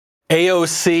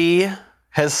AOC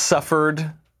has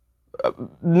suffered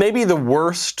maybe the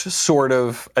worst sort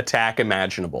of attack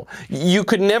imaginable. You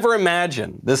could never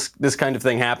imagine this kind of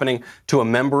thing happening to a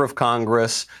member of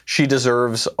Congress. She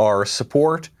deserves our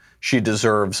support. She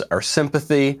deserves our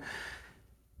sympathy.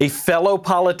 A fellow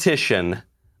politician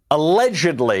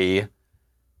allegedly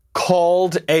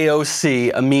called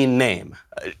AOC a mean name.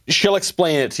 She'll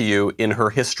explain it to you in her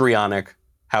histrionic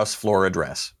House floor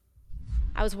address.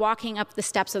 I was walking up the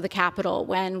steps of the Capitol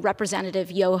when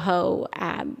Representative Yoho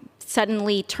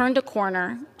suddenly turned a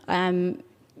corner, and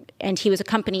he was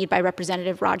accompanied by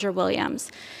Representative Roger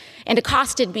Williams, and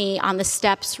accosted me on the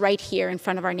steps right here in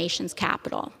front of our nation's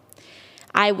Capitol.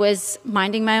 I was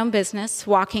minding my own business,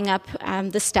 walking up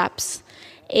the steps,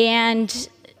 and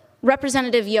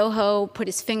Representative Yoho put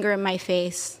his finger in my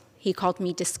face. He called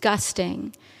me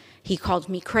disgusting. He called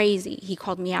me crazy. He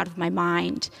called me out of my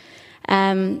mind.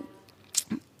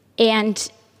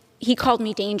 And he called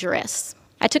me dangerous.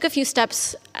 I took a few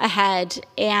steps ahead,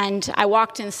 and I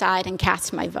walked inside and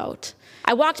cast my vote.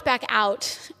 I walked back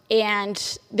out,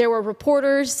 and there were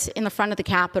reporters in the front of the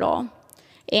Capitol.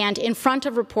 And in front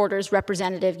of reporters,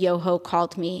 Representative Yoho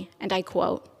called me, and I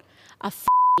quote, a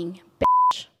f***ing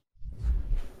bitch.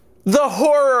 The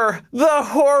horror, the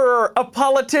horror. A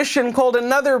politician called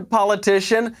another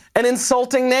politician an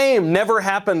insulting name. Never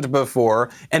happened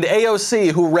before. And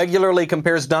AOC, who regularly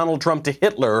compares Donald Trump to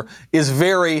Hitler, is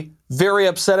very, very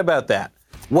upset about that.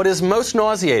 What is most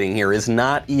nauseating here is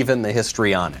not even the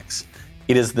histrionics.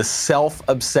 It is the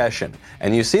self-obsession.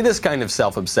 And you see this kind of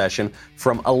self-obsession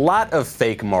from a lot of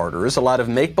fake martyrs, a lot of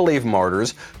make-believe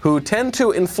martyrs who tend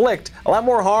to inflict a lot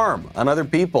more harm on other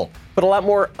people, put a lot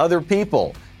more other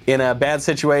people in a bad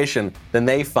situation than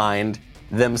they find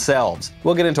themselves.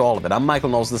 We'll get into all of it. I'm Michael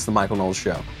Knowles. This is The Michael Knowles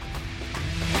Show.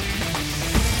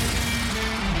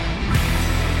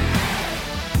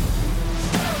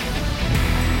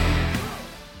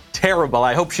 Terrible.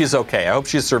 I hope she's okay. I hope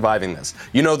she's surviving this.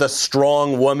 You know, the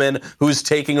strong woman who's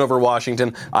taking over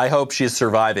Washington. I hope she's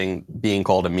surviving being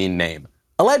called a mean name.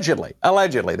 Allegedly.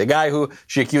 The guy who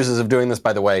she accuses of doing this,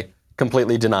 by the way,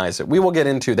 completely denies it. We will get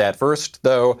into that first,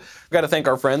 though. I've got to thank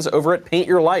our friends over at Paint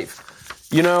Your Life.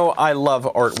 You know, I love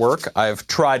artwork. I've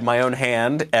tried my own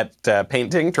hand at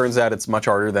painting. Turns out it's much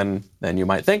harder than you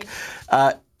might think.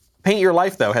 Paint Your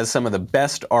Life, though, has some of the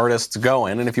best artists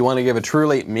going, and if you want to give a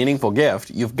truly meaningful gift,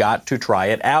 you've got to try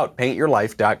it out,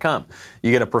 paintyourlife.com.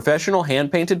 You get a professional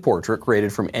hand-painted portrait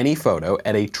created from any photo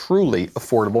at a truly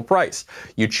affordable price.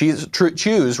 You choose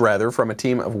from a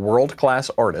team of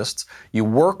world-class artists. You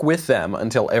work with them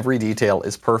until every detail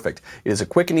is perfect. It is a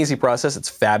quick and easy process. It's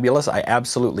fabulous. I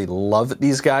absolutely love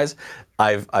these guys.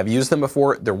 I've used them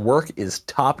before. Their work is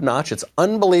top-notch. It's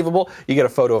unbelievable. You get a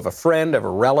photo of a friend, of a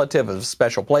relative, of a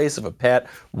special place, of a pet,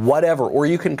 whatever, or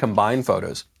you can combine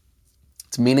photos.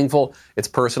 It's meaningful, it's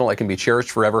personal, it can be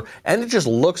cherished forever, and it just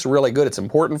looks really good. It's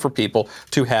important for people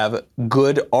to have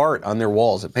good art on their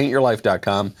walls. At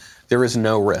paintyourlife.com, there is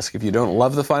no risk. If you don't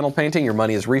love the final painting, your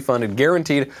money is refunded,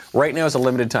 guaranteed. Right now is a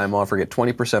limited time offer. Get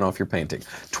 20% off your painting.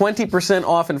 20%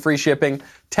 off and free shipping.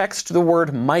 Text the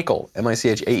word Michael,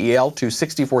 M-I-C-H-A-E-L, to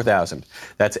 64,000.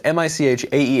 That's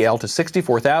M-I-C-H-A-E-L to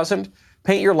 64,000.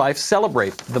 Paint Your Life.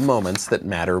 Celebrate the moments that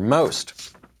matter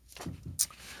most.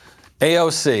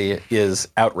 AOC is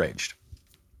outraged.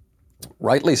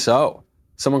 Rightly so.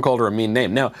 Someone called her a mean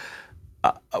name. Now,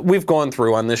 we've gone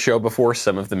through on this show before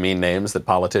some of the mean names that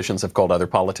politicians have called other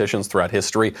politicians throughout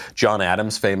history. John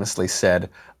Adams famously said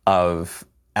of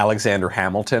Alexander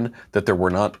Hamilton that there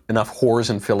were not enough whores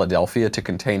in Philadelphia to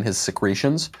contain his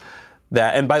secretions.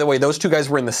 And by the way, those two guys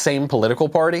were in the same political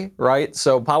party, right?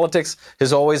 So politics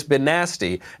has always been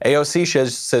nasty. AOC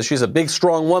says she's a big,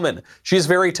 strong woman. She's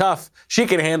very tough. She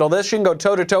can handle this. She can go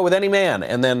toe-to-toe with any man.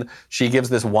 And then she gives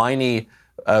this whiny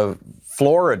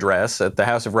floor address at the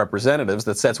House of Representatives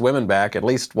that sets women back at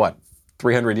least,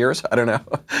 300 years? I don't know.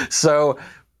 So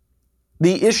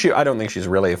the issue, I don't think she's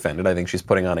really offended. I think she's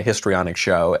putting on a histrionic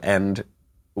show. And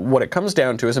what it comes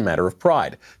down to is a matter of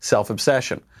pride,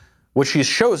 self-obsession. What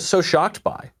she's so shocked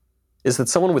by is that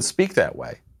someone would speak that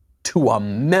way to a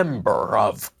member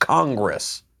of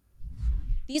Congress.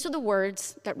 These are the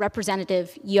words that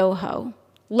Representative Yoho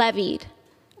levied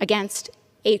against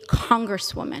a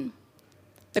congresswoman.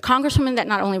 The congresswoman that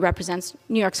not only represents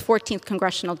New York's 14th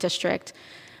congressional district,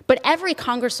 but every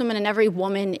congresswoman and every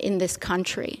woman in this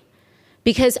country.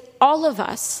 Because all of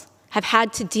us have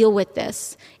had to deal with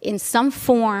this in some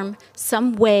form,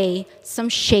 some way, some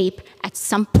shape, at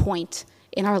some point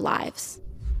in our lives.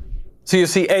 So you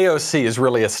see, AOC is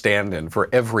really a stand-in for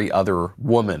every other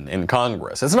woman in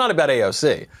Congress. It's not about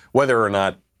AOC, whether or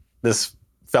not this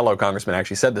fellow congressman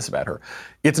actually said this about her.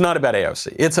 It's not about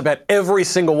AOC. It's about every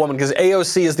single woman, because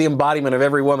AOC is the embodiment of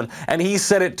every woman. And he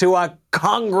said it to a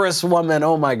congresswoman.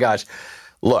 Oh my gosh.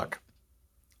 Look,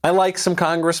 I like some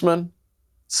congressmen.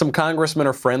 Some congressmen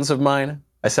are friends of mine.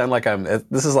 I sound like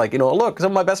this is like, look,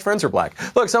 some of my best friends are black.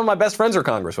 Look, some of my best friends are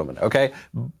congresswomen, okay?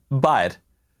 But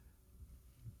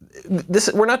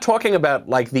we're not talking about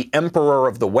like the emperor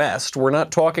of the West. We're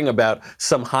not talking about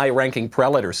some high-ranking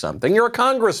prelate or something. You're a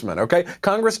congressman, okay?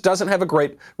 Congress doesn't have a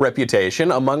great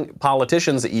reputation. Among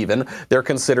politicians even, they're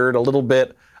considered a little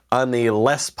bit on the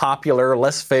less popular,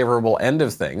 less favorable end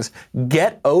of things.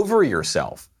 Get over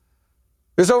yourself.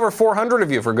 There's over 400 of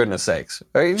you, for goodness sakes.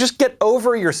 Just get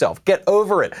over yourself. Get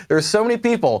over it. There's so many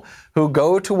people who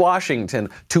go to Washington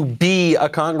to be a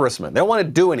congressman. They don't want to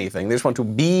do anything. They just want to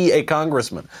be a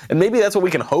congressman. And maybe that's what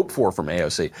we can hope for from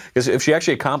AOC. Because if she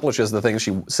actually accomplishes the things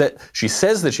she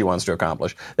says that she wants to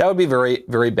accomplish, that would be very,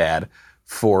 very bad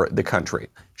for the country.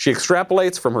 She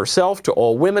extrapolates from herself to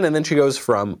all women, and then she goes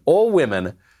from all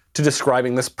women to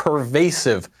describing this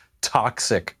pervasive,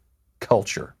 toxic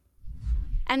culture.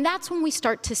 And that's when we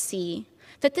start to see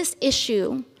that this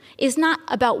issue is not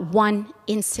about one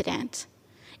incident.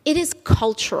 It is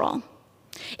cultural.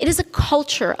 It is a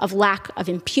culture of lack of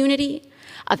impunity,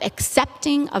 of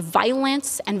accepting of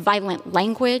violence and violent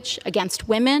language against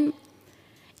women,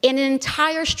 and an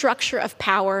entire structure of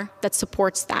power that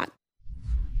supports that.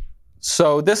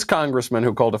 So this congressman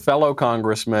who called a fellow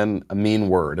congressman a mean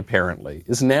word, apparently,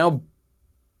 is now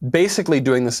basically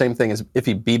doing the same thing as if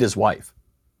he beat his wife.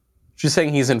 She's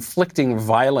saying he's inflicting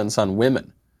violence on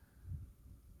women.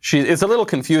 It's a little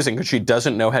confusing because she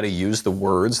doesn't know how to use the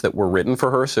words that were written for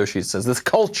her. So she says this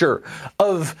culture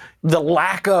of the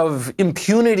lack of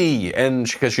impunity, and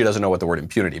because she doesn't know what the word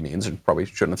impunity means, and probably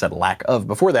shouldn't have said lack of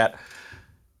before that.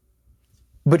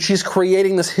 But she's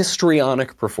creating this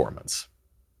histrionic performance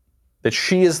that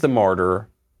she is the martyr.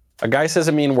 A guy says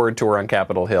a mean word to her on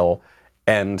Capitol Hill,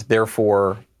 and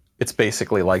therefore it's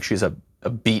basically like she's a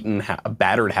beaten, a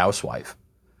battered housewife.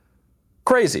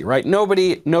 Crazy, right?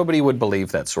 Nobody would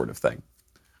believe that sort of thing.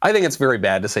 I think it's very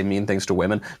bad to say mean things to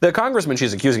women. The congressman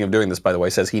she's accusing of doing this, by the way,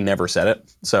 says he never said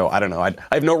it. So I don't know. I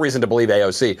have no reason to believe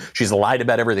AOC. She's lied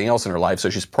about everything else in her life,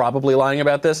 so she's probably lying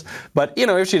about this. But,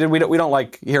 if she did, we don't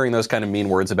like hearing those kind of mean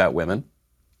words about women.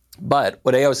 But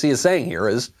what AOC is saying here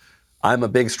is, I'm a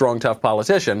big, strong, tough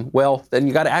politician. Well, then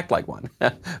you got to act like one.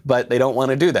 But they don't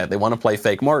want to do that. They want to play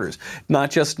fake martyrs.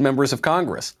 Not just members of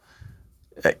Congress.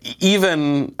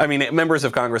 Members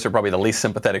of Congress are probably the least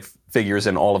sympathetic figures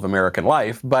in all of American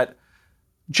life. But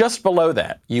just below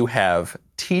that, you have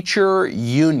teacher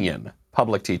union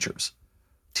public teachers.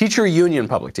 Teacher union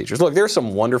public teachers. Look, there are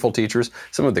some wonderful teachers.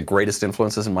 Some of the greatest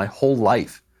influences in my whole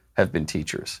life have been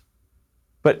teachers.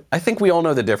 But I think we all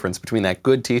know the difference between that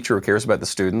good teacher who cares about the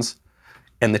students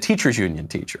and the teachers union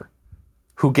teacher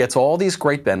who gets all these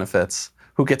great benefits,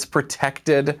 who gets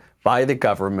protected by the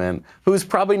government, who's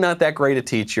probably not that great a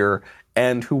teacher,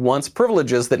 and who wants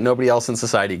privileges that nobody else in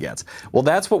society gets. Well,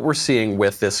 that's what we're seeing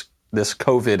with this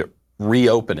COVID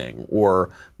reopening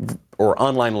or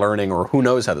online learning, or who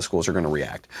knows how the schools are going to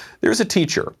react. There's a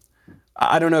teacher.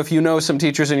 I don't know if you know some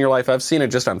teachers in your life. I've seen it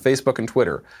just on Facebook and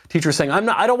Twitter. Teachers saying,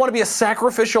 I don't want to be a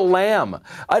sacrificial lamb.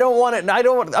 I don't want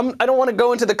to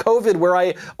go into the COVID where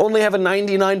I only have a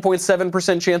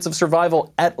 99.7% chance of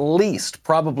survival, at least,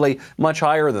 probably much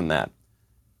higher than that.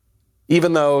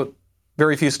 Even though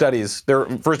very few studies,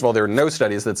 first of all, there are no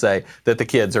studies that say that the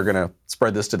kids are going to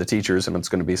spread this to the teachers and it's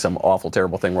going to be some awful,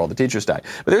 terrible thing where all the teachers die.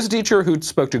 But there's a teacher who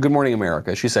spoke to Good Morning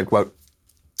America. She said, quote,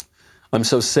 I'm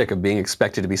so sick of being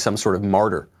expected to be some sort of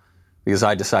martyr because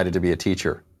I decided to be a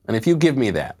teacher. And if you give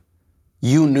me that,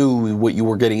 you knew what you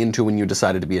were getting into when you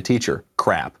decided to be a teacher.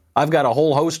 Crap. I've got a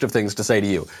whole host of things to say to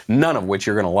you, none of which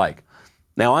you're going to like.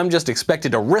 Now, I'm just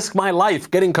expected to risk my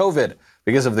life getting COVID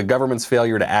because of the government's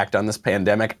failure to act on this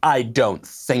pandemic. I don't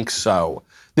think so.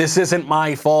 This isn't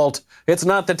my fault. It's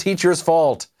not the teacher's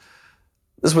fault.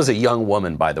 This was a young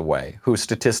woman, by the way, who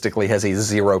statistically has a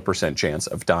 0% chance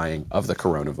of dying of the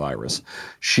coronavirus.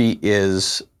 She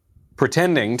is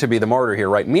pretending to be the martyr here,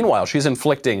 right? Meanwhile, she's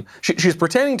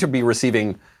pretending to be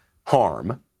receiving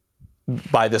harm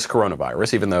by this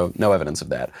coronavirus, even though no evidence of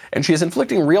that. And she is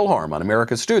inflicting real harm on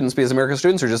America's students because America's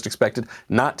students are just expected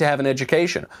not to have an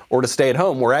education or to stay at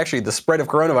home, where actually the spread of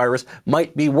coronavirus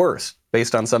might be worse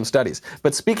based on some studies.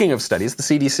 But speaking of studies, the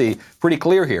CDC, pretty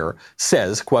clear here,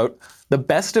 says, quote, the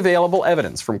best available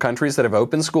evidence from countries that have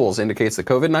opened schools indicates that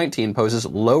COVID-19 poses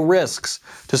low risks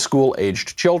to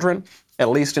school-aged children, at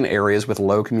least in areas with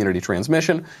low community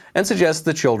transmission, and suggests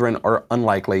the children are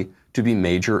unlikely to be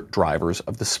major drivers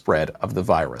of the spread of the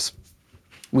virus.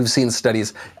 We've seen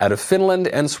studies out of Finland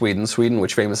and Sweden,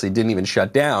 which famously didn't even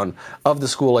shut down, of the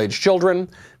school-age children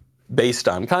based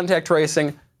on contact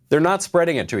tracing. They're not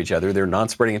spreading it to each other. They're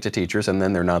not spreading it to teachers, and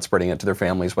then they're not spreading it to their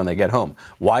families when they get home.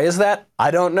 Why is that?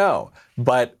 I don't know.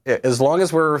 But as long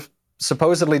as we're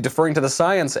supposedly deferring to the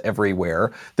science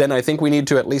everywhere, then I think we need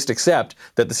to at least accept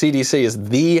that the CDC is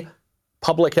the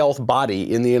public health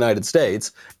body in the United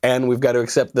States, and we've got to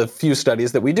accept the few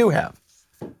studies that we do have.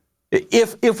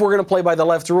 If we're going to play by the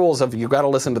left's rules of you've got to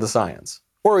listen to the science,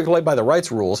 or we can play by the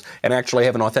right's rules and actually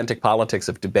have an authentic politics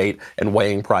of debate and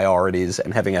weighing priorities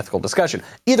and having ethical discussion.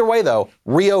 Either way, though,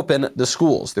 reopen the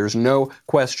schools. There's no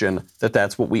question that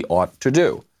that's what we ought to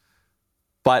do.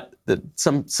 But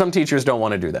some teachers don't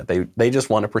want to do that. They just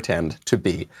want to pretend to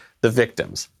be the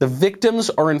victims. The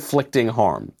victims are inflicting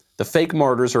harm. The fake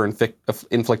martyrs are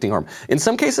inflicting harm. In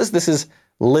some cases, this is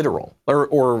literal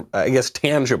or I guess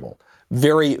tangible,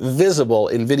 very visible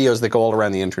in videos that go all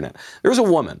around the internet. There was a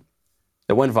woman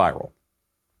that went viral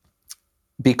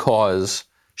because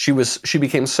she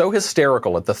became so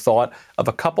hysterical at the thought of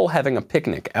a couple having a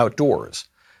picnic outdoors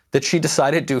that she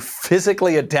decided to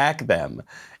physically attack them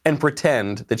and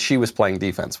pretend that she was playing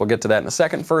defense. We'll get to that in a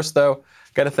second. First, though,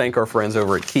 got to thank our friends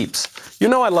over at Keeps. You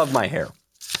know I love my hair.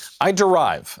 I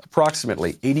derive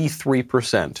approximately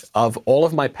 83% of all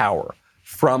of my power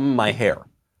from my hair.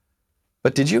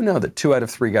 But did you know that 2 out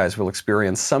of 3 guys will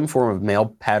experience some form of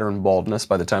male pattern baldness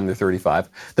by the time they're 35?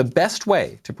 The best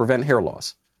way to prevent hair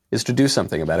loss is to do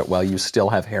something about it while you still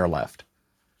have hair left.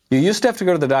 You used to have to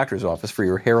go to the doctor's office for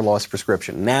your hair loss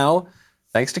prescription. Now,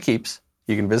 thanks to Keeps,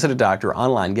 you can visit a doctor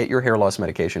online, get your hair loss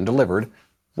medication delivered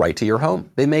right to your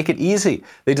home. They make it easy.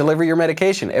 They deliver your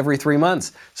medication every 3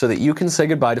 months so that you can say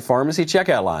goodbye to pharmacy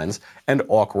checkout lines and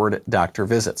awkward doctor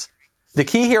visits. The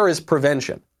key here is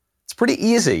prevention. It's pretty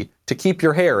easy to keep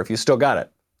your hair if you still got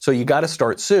it. So you got to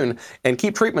start soon, and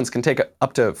Keep treatments can take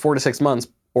up to 4 to 6 months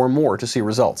or more to see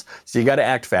results. So you got to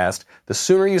act fast. The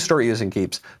sooner you start using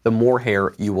Keeps, the more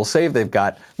hair you will save. They've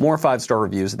got more 5-star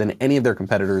reviews than any of their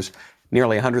competitors.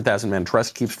 Nearly 100,000 men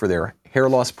trust Keeps for their hair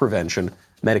loss prevention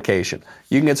medication.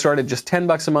 You can get started just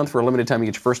 $10 a month for a limited time. You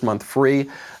get your first month free.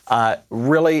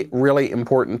 Really, really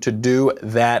important to do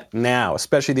that now,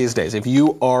 especially these days. If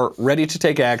you are ready to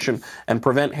take action and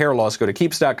prevent hair loss, go to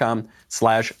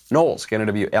keeps.com/Knowles, Knowles.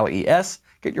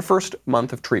 Get your first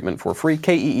month of treatment for free,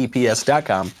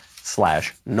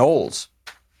 keeps.com/Knowles.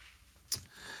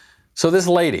 So this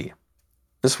lady,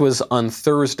 this was on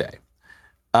Thursday.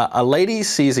 A lady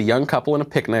sees a young couple in a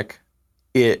picnic,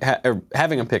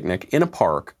 having a picnic in a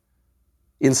park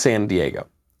in San Diego.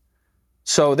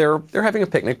 So they're having a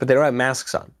picnic, but they don't have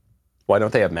masks on. Why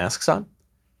don't they have masks on?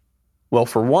 Well,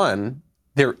 for one,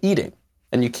 they're eating,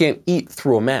 and you can't eat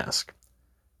through a mask.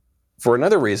 For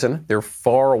another reason, they're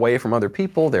far away from other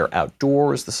people. They're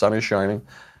outdoors. The sun is shining.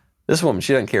 This woman,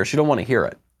 she doesn't care. She don't want to hear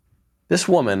it. This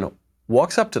woman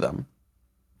walks up to them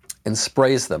and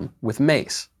sprays them with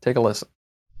mace. Take a listen.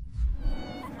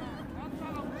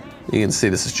 You can see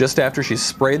this is just after she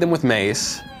sprayed them with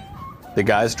mace. The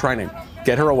guy's trying to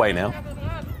get her away now.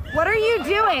 What are you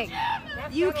doing?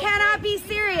 You cannot be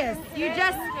serious. You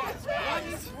just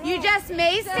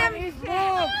maced him?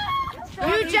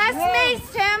 You just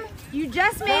maced him. You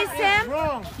just maced him.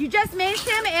 You just maced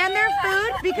him and their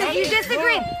food because you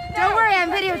disagreed. Don't worry, I'm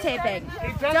videotaping.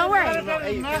 Don't worry.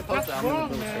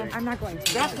 I'm not going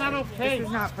to. That's not okay. This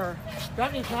is not for.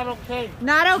 That is not okay.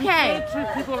 Not okay. You can't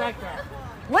treat people like that.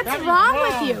 What's That is wrong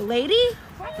wrong. with you, lady?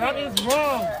 That is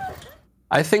wrong.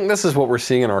 I think this is what we're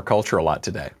seeing in our culture a lot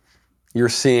today. You're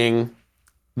seeing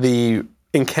the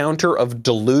encounter of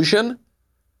delusion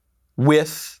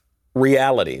with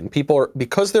reality. And people are,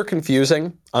 because they're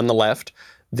confusing on the left,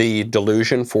 the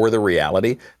delusion for the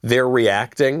reality, they're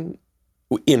reacting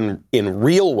in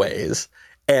real ways,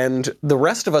 and the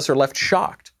rest of us are left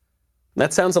shocked.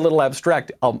 That sounds a little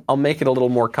abstract. I'll make it a little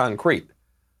more concrete.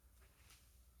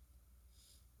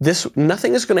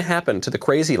 Nothing is going to happen to the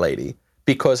crazy lady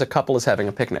because a couple is having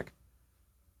a picnic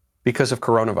because of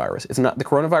coronavirus. The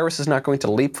coronavirus is not going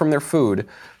to leap from their food,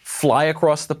 fly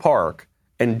across the park,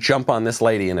 and jump on this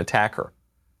lady and attack her.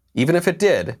 Even if it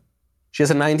did, she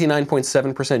has a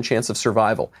 99.7% chance of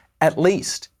survival. At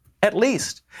least.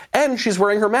 And she's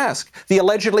wearing her mask, the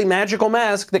allegedly magical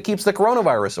mask that keeps the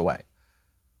coronavirus away.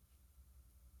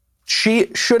 She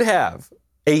should have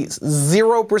a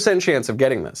 0% chance of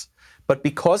getting this. But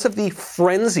because of the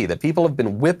frenzy that people have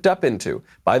been whipped up into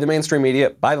by the mainstream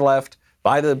media, by the left,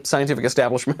 by the scientific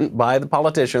establishment, by the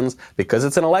politicians, because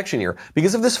it's an election year,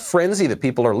 because of this frenzy that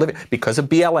people are living, because of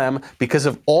BLM, because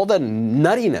of all the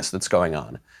nuttiness that's going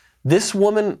on, this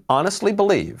woman honestly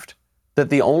believed that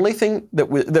the only thing that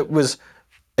was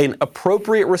an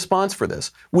appropriate response for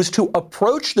this was to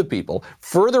approach the people,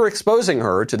 further exposing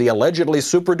her to the allegedly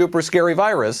super duper scary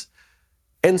virus,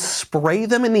 and spray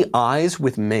them in the eyes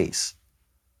with mace.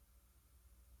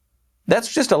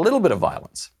 That's just a little bit of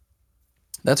violence.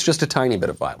 That's just a tiny bit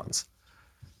of violence.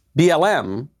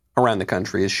 BLM around the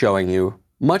country is showing you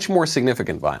much more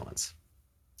significant violence.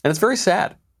 And it's very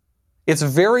sad. It's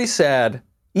very sad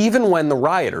even when the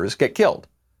rioters get killed.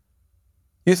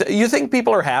 You think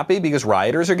people are happy because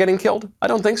rioters are getting killed? I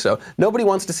don't think so. Nobody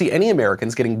wants to see any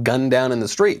Americans getting gunned down in the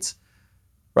streets,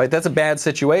 right? That's a bad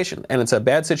situation. And it's a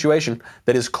bad situation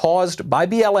that is caused by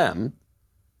BLM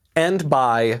and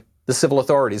by the civil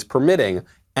authorities permitting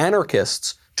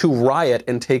anarchists to riot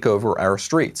and take over our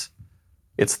streets.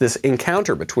 It's this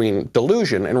encounter between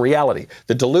delusion and reality.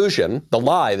 The delusion, the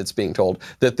lie that's being told,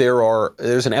 that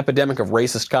there's an epidemic of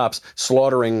racist cops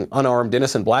slaughtering unarmed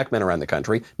innocent black men around the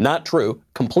country. Not true.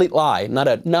 Complete lie.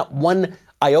 Not one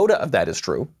iota of that is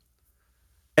true.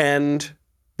 And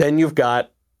then you've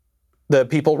got the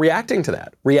people reacting to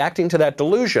that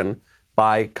delusion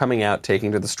by coming out,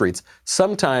 taking to the streets,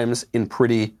 sometimes in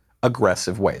pretty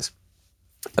aggressive ways.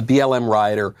 A BLM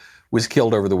rioter was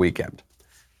killed over the weekend.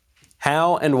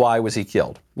 How and why was he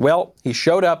killed? Well, he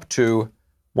showed up to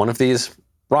one of these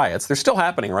riots. They're still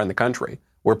happening around the country,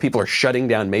 where people are shutting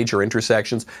down major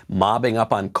intersections, mobbing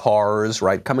up on cars,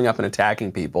 right, coming up and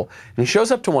attacking people. And he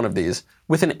shows up to one of these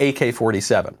with an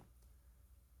AK-47.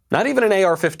 Not even an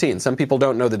AR-15. Some people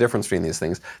don't know the difference between these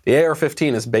things. The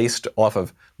AR-15 is based off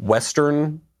of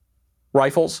Western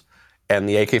rifles, and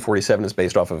the AK-47 is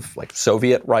based off of like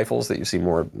Soviet rifles that you see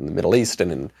more in the Middle East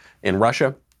and in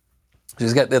Russia.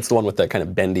 That's the one with that kind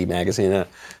of bendy magazine in it.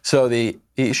 So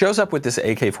he shows up with this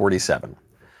AK-47.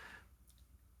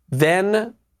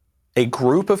 Then a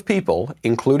group of people,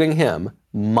 including him,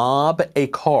 mob a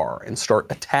car and start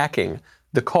attacking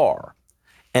the car.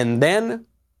 And then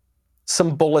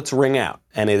some bullets ring out,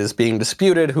 and it is being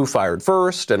disputed who fired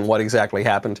first and what exactly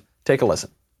happened. Take a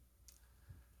listen.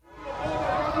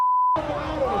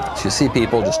 So you see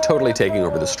people just totally taking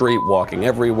over the street, walking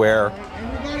everywhere.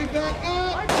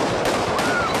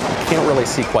 Can't really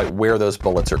see quite where those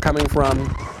bullets are coming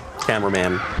from.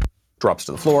 Cameraman drops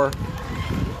to the floor.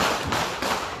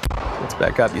 Let's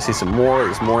back up. You see some more.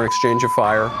 There's more exchange of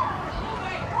fire.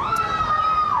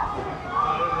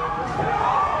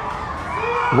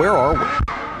 Where are we?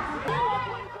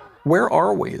 Where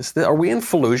are we? Are we in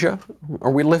Fallujah?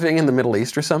 Are we living in the Middle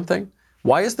East or something?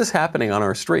 Why is this happening on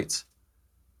our streets?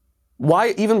 Why,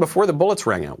 even before the bullets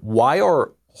rang out, why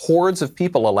are hordes of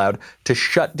people allowed to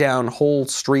shut down whole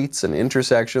streets and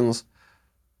intersections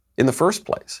in the first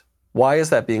place? Why is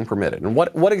that being permitted? And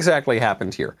what exactly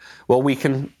happened here? Well, we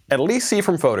can at least see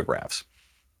from photographs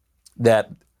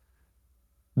that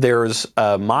there's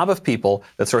a mob of people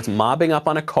that starts mobbing up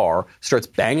on a car, starts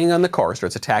banging on the car,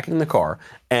 starts attacking the car,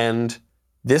 and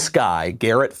this guy,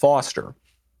 Garrett Foster,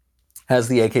 has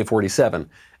the AK-47,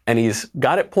 and he's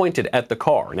got it pointed at the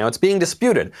car. Now, it's being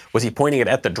disputed. Was he pointing it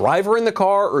at the driver in the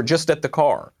car or just at the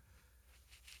car?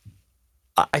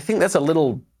 I think that's a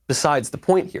little besides the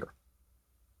point here.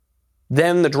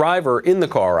 Then the driver in the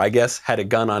car, I guess, had a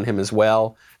gun on him as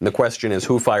well. And the question is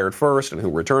who fired first and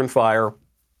who returned fire.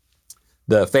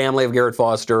 The family of Garrett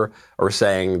Foster are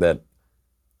saying that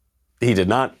he did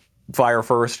not fire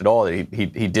first at all. He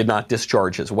did not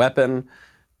discharge his weapon.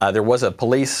 There was a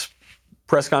police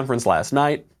press conference last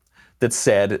night that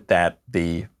said that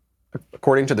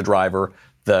according to the driver,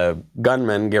 the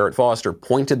gunman, Garrett Foster,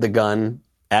 pointed the gun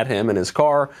at him in his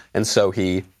car, and so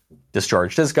he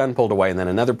discharged his gun, pulled away, and then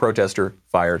another protester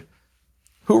fired.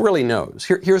 Who really knows?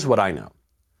 Here's what I know.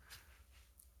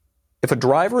 If a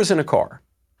driver is in a car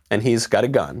and he's got a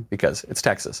gun, because it's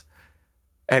Texas,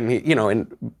 and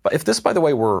if this, by the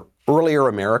way, were earlier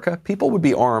America, people would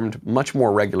be armed much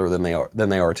more regular than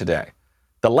they are today.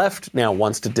 The left now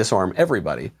wants to disarm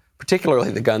everybody,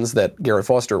 particularly the guns that Garrett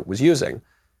Foster was using.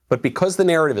 But because the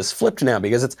narrative is flipped now,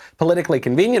 because it's politically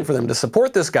convenient for them to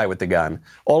support this guy with the gun,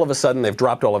 all of a sudden they've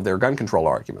dropped all of their gun control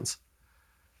arguments.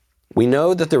 We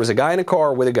know that there was a guy in a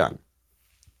car with a gun.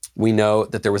 We know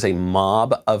that there was a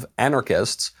mob of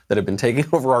anarchists that have been taking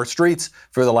over our streets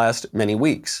for the last many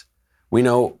weeks. We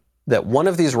know that one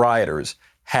of these rioters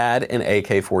had an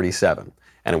AK-47,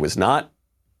 and it was not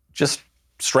just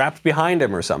strapped behind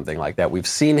him or something like that. We've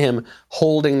seen him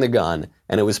holding the gun,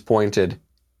 and it was pointed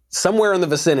somewhere in the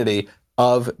vicinity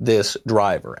of this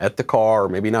driver, at the car, or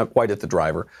maybe not quite at the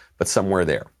driver, but somewhere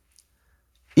there.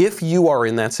 If you are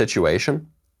in that situation,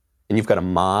 and you've got a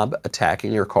mob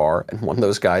attacking your car, and one of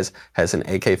those guys has an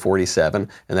AK-47,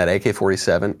 and that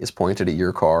AK-47 is pointed at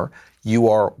your car, you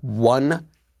are 1,000%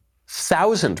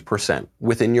 1,000%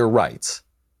 within your rights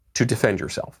to defend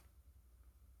yourself.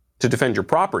 To defend your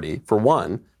property, for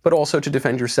one, but also to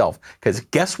defend yourself. Because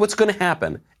guess what's going to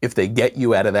happen if they get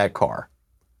you out of that car?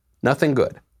 Nothing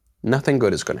good. Nothing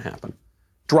good is going to happen.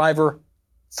 Driver,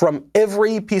 from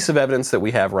every piece of evidence that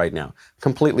we have right now,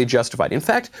 completely justified. In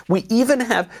fact, we even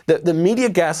have, the media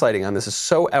gaslighting on this is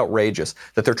so outrageous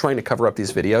that they're trying to cover up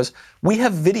these videos. We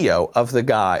have video of the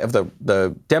guy, of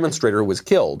the demonstrator who was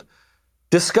killed,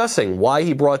 discussing why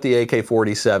he brought the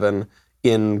AK-47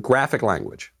 in graphic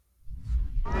language.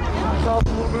 Tell us a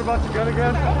little bit about your gun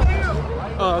again.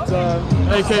 It's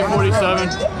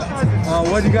AK-47.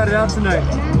 Why'd you got it out tonight?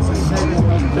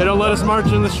 They don't let us march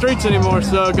in the streets anymore,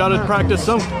 so got to practice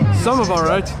some of our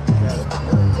rights. Cool,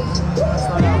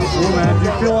 man. Do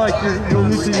you feel like you'll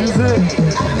need to use it?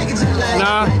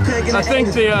 Nah, I think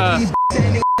if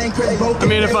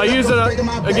I use it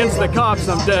against the cops,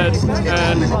 I'm dead.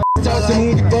 And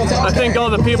I think all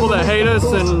the people that hate us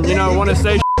and, want to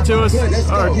say to us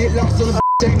are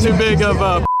too big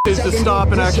of to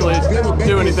stop and actually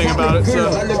do anything about it.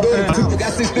 So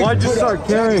Why'd you start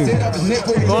carrying?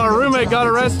 Well, our roommate got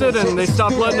arrested and they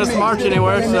stopped letting us march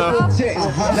anywhere, so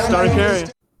started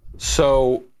carrying.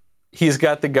 So he's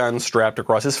got the gun strapped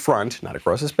across his front, not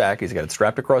across his back. He's got it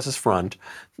strapped across his front,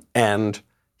 and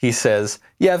he says,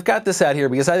 yeah, I've got this out here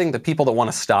because I think the people that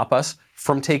want to stop us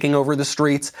from taking over the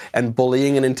streets and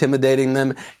bullying and intimidating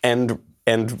them and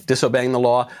disobeying the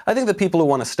law, I think the people who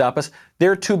want to stop us,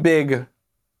 they're too big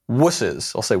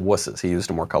wusses. I'll say wusses. He used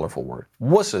a more colorful word.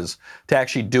 Wusses to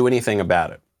actually do anything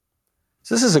about it.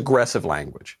 So this is aggressive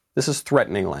language. This is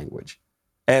threatening language.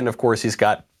 And of course, he's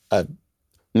got a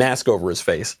mask over his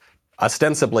face,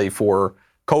 ostensibly for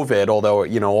COVID, although,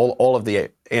 all of the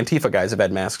Antifa guys have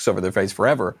had masks over their face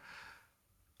forever.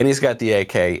 And he's got the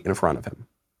AK in front of him.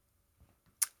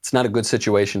 It's not a good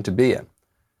situation to be in.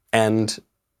 And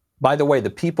by the way, the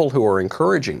people who are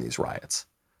encouraging these riots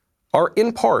are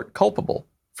in part culpable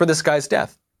for this guy's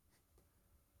death.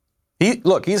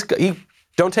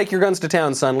 Don't take your guns to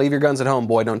town, son. Leave your guns at home,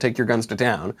 boy. Don't take your guns to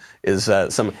town is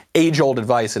some age-old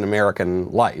advice in American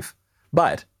life.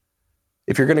 But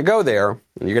if you're going to go there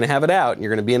and you're going to have it out and you're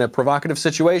going to be in a provocative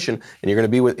situation and you're going to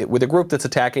be with a group that's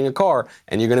attacking a car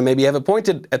and you're going to maybe have it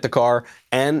pointed at the car,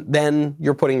 and then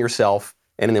you're putting yourself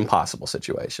in an impossible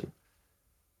situation.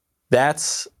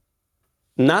 That's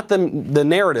not the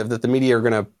narrative that the media are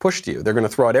going to push to you. They're going to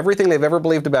throw out everything they've ever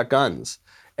believed about guns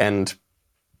and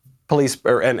police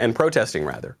and protesting,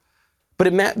 rather.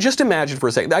 But just imagine for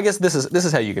a second. I guess this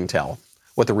is how you can tell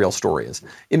what the real story is.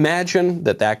 Imagine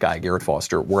that guy, Garrett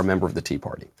Foster, were a member of the Tea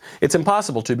Party. It's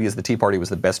impossible to, because the Tea Party was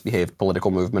the best behaved political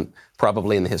movement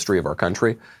probably in the history of our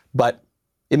country. But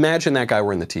imagine that guy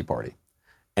were in the Tea Party,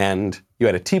 and you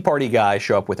had a Tea Party guy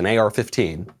show up with an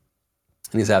AR-15.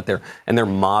 And he's out there, and they're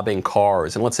mobbing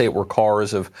cars. And let's say it were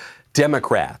cars of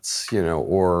Democrats,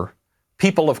 or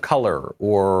people of color,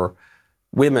 or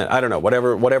women. I don't know,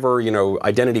 whatever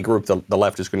identity group the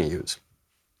left is going to use.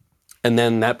 And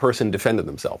then that person defended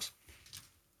themselves.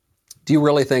 Do you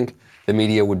really think the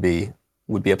media would be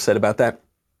upset about that?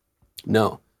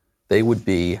 No, they would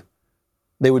be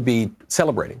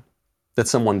celebrating that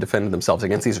someone defended themselves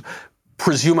against these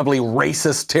presumably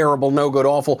racist, terrible, no good,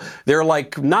 awful. They're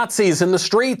like Nazis in the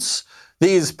streets,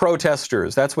 these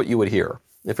protesters. That's what you would hear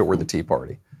if it were the Tea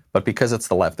Party. But because it's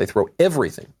the left, they throw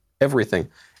everything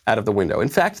out of the window. In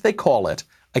fact, they call it,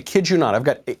 I kid you not, I've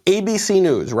got ABC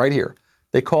News right here.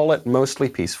 They call it mostly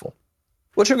peaceful,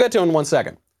 which we'll get to in 1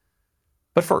 second.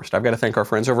 But first, I've got to thank our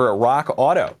friends over at Rock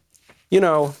Auto.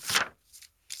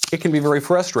 It can be very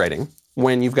frustrating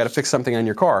when you've got to fix something on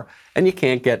your car and you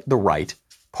can't get the right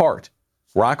part.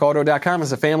 RockAuto.com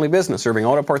is a family business serving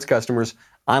auto parts customers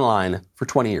online for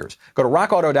 20 years. Go to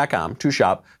RockAuto.com to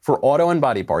shop for auto and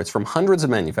body parts from hundreds of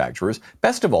manufacturers.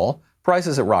 Best of all,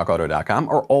 prices at RockAuto.com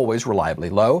are always reliably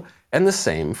low, and the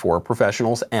same for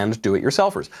professionals and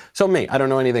do-it-yourselfers. So me, I don't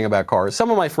know anything about cars. Some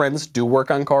of my friends do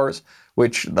work on cars,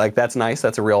 which, that's nice.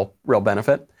 That's a real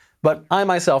benefit. But I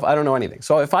myself, I don't know anything.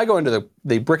 So if I go into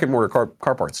the brick-and-mortar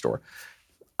car parts store,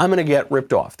 I'm going to get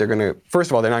ripped off. First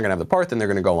of all, they're not going to have the part, then they're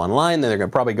going to go online, then they're going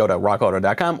to probably go to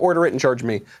rockauto.com, order it, and charge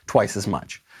me twice as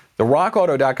much. The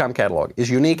rockauto.com catalog is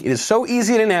unique. It is so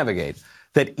easy to navigate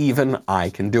that even I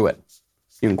can do it.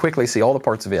 You can quickly see all the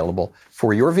parts available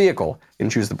for your vehicle and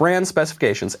choose the brand,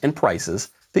 specifications, and prices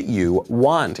that you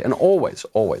want. And always,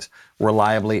 always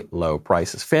reliably low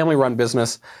prices. Family-run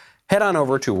business. Head on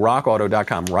over to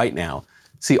rockauto.com right now.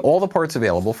 See all the parts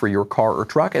available for your car or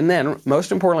truck, and then,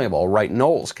 most importantly of all, write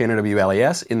Knowles,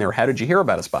 K-N-O-W-L-E-S, in their How Did You Hear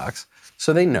About Us box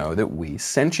so they know that we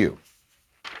sent you.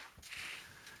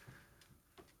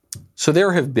 So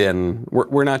there have been,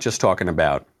 we're not just talking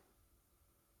about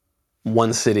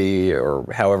one city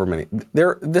or however many.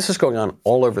 This is going on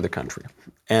all over the country.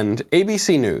 And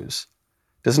ABC News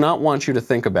does not want you to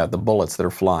think about the bullets that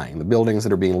are flying, the buildings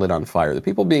that are being lit on fire, the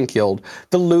people being killed,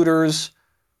 the looters,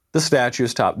 the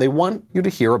statues topped. They want you to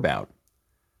hear about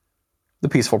the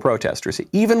peaceful protesters,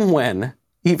 even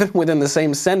within the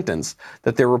same sentence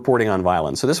that they're reporting on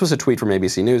violence. So this was a tweet from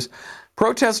ABC News.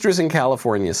 Protesters in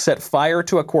California set fire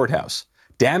to a courthouse,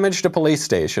 damaged a police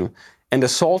station, and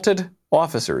assaulted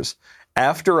officers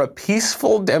after a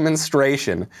peaceful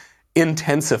demonstration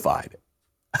intensified.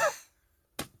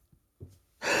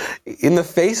 In the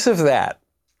face of that,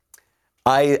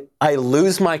 I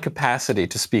lose my capacity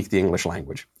to speak the English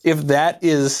language. If that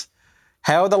is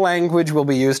how the language will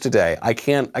be used today, I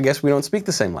guess we don't speak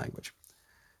the same language.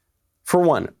 For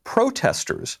one,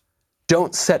 protesters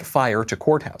don't set fire to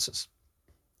courthouses.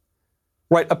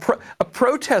 Right? A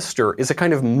protester is a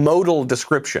kind of modal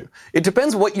description. It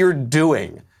depends what you're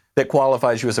doing that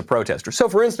qualifies you as a protester. So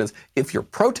for instance, if you're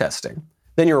protesting,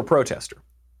 then you're a protester.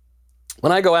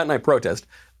 When I go out and I protest,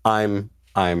 I'm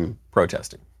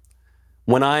protesting.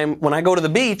 When I go to the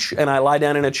beach and I lie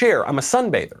down in a chair, I'm a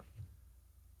sunbather.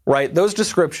 Right? Those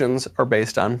descriptions are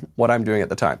based on what I'm doing at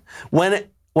the time.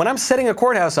 When I'm setting a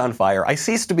courthouse on fire, I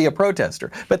cease to be a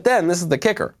protester. But then, this is the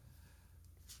kicker.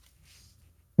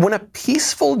 When a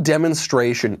peaceful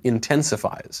demonstration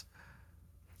intensifies,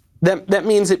 that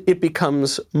means it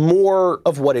becomes more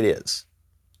of what it is.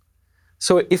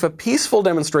 So if a peaceful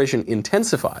demonstration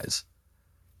intensifies,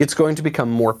 it's going to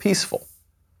become more peaceful.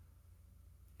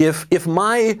 If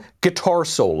my guitar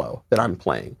solo that I'm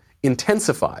playing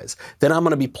intensifies, then I'm going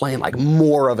to be playing like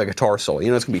more of a guitar solo. You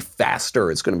know, it's going to be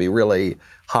faster. It's going to be really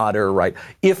hotter, right?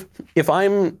 If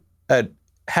I'm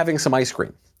having some ice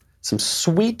cream, some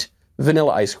sweet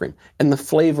vanilla ice cream, and the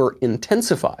flavor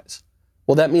intensifies,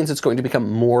 well, that means it's going to become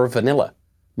more vanilla,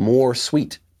 more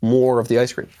sweet, more of the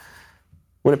ice cream.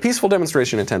 When a peaceful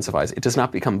demonstration intensifies, it does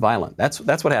not become violent. That's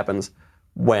what happens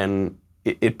when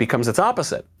it becomes its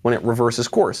opposite, when it reverses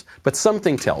course. But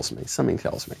something tells me,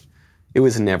 it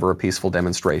was never a peaceful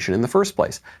demonstration in the first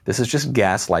place. This is just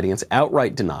gaslighting. It's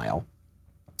outright denial.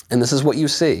 And this is what you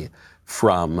see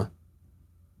from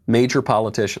major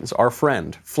politicians. Our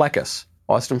friend, Fleckus,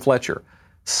 Austin Fletcher,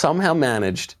 somehow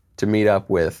managed to meet up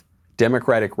with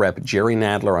Democratic Rep Jerry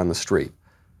Nadler on the street,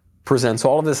 presents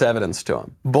all of this evidence to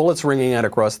him, bullets ringing out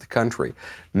across the country,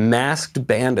 masked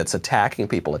bandits attacking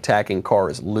people, attacking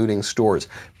cars, looting stores,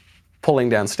 pulling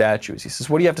down statues. He says,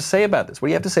 what do you have to say about this? What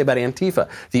do you have to say about Antifa,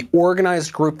 the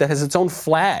organized group that has its own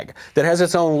flag, that has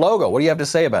its own logo? What do you have to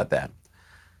say about that?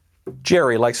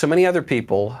 Jerry, like so many other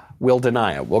people, will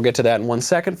deny it. We'll get to that in 1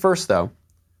 second. First, though,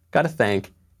 got to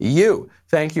thank you.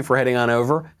 Thank you for heading on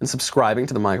over and subscribing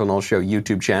to the Michael Knowles Show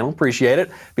YouTube channel. Appreciate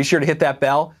it. Be sure to hit that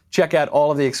bell. Check out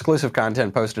all of the exclusive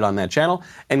content posted on that channel.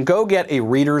 And go get a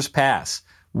Reader's Pass.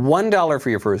 $1 for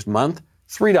your first month,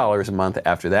 $3 a month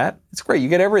after that. It's great. You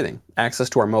get everything. Access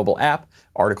to our mobile app,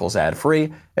 articles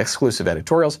ad-free, exclusive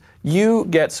editorials. You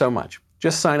get so much.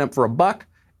 Just sign up for $1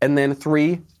 and then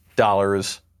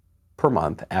 $3 per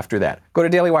month after that. Go to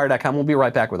dailywire.com. We'll be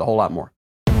right back with a whole lot more.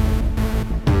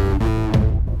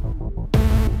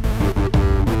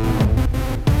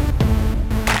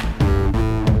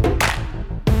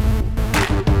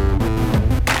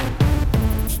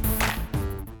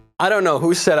 I don't know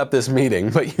who set up this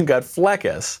meeting, but you got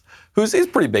Fleckus, he's a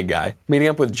pretty big guy, meeting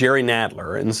up with Jerry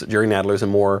Nadler. And Jerry Nadler's a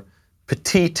more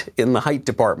petite in the height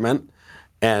department.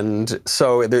 And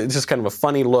so it's just kind of a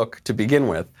funny look to begin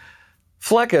with.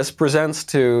 Fleckus presents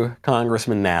to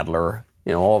Congressman Nadler,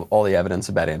 you know, all the evidence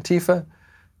about Antifa.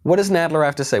 What does Nadler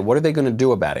have to say? What are they going to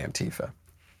do about Antifa?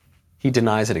 He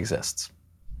denies it exists.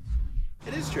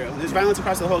 It is true. There's violence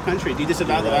across the whole country. Do you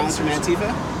disavow the violence from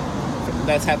Antifa?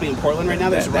 That's happening in Portland right now?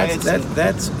 There's riots.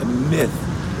 That's a myth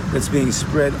that's being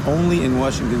spread only in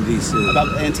Washington, D.C. About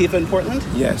Antifa in Portland?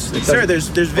 Yes. Sir, there's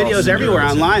videos everywhere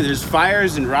online. There's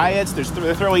fires and riots.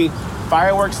 They're throwing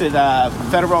fireworks at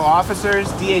federal officers.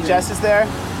 DHS is there.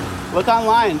 Look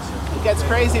online. It gets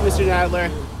crazy, Mr.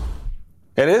 Nadler.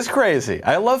 It is crazy.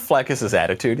 I love Fleckus's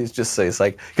attitude. He's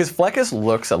like, because Fleckus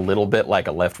looks a little bit like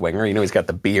a left-winger. You know, he's got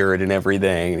the beard and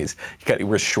everything, and he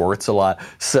wears shorts a lot.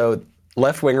 So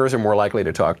left-wingers are more likely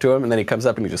to talk to him, and then he comes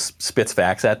up and he just spits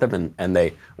facts at them, and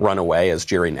they run away, as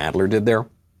Jerry Nadler did there.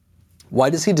 Why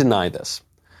does he deny this?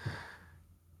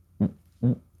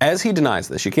 As he denies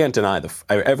this, you can't deny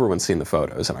everyone's seen the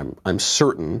photos, and I'm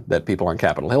certain that people on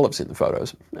Capitol Hill have seen the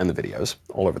photos and the videos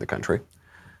all over the country.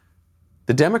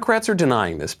 The Democrats are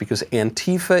denying this because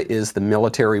Antifa is the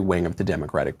military wing of the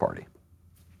Democratic Party.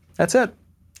 That's it.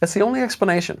 That's the only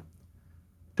explanation.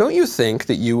 don't you think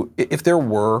that if there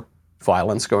were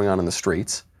violence going on in the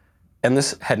streets, and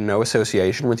this had no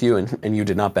association with you and you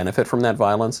did not benefit from that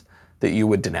violence, that you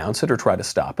would denounce it or try to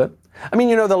stop it? I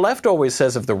mean, the left always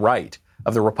says of the right,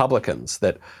 of the Republicans,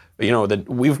 that that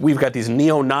we've got these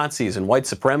neo-Nazis and white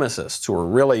supremacists who are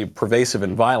really pervasive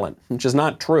and violent, which is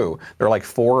not true. There are like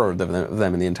 4 of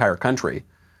them in the entire country.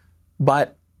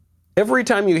 But every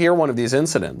time you hear one of these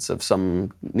incidents of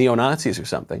some neo-Nazis or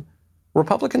something,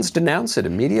 Republicans denounce it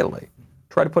immediately,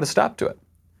 try to put a stop to it.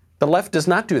 The left does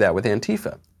not do that with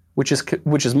Antifa, which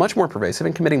is much more pervasive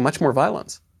and committing much more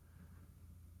violence.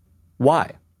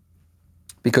 Why?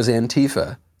 Because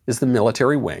Antifa is the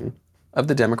military wing of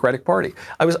the Democratic Party.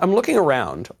 I'm looking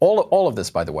around. All of this,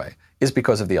 by the way, is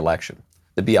because of the election.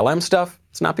 The BLM stuff,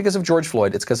 it's not because of George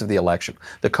Floyd, it's because of the election.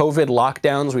 The COVID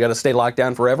lockdowns, we got to stay locked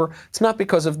down forever, it's not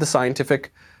because of the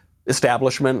scientific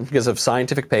establishment, because of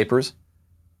scientific papers.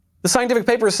 The scientific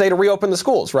papers say to reopen the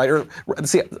schools, right? Or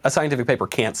see, a scientific paper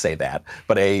can't say that,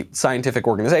 but a scientific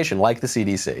organization like the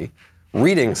CDC,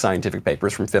 reading scientific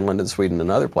papers from Finland and Sweden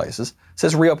and other places,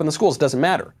 says reopen the schools. Doesn't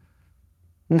matter.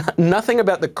 Nothing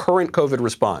about the current COVID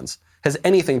response has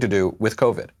anything to do with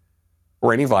COVID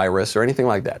or any virus or anything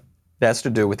like that. It has to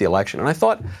do with the election. And I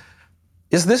thought,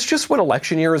 is this just what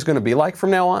election year is going to be like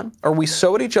from now on? Are we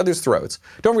so at each other's throats?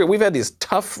 Don't forget, we've had these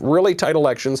tough, really tight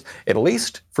elections at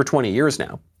least for 20 years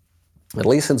now, at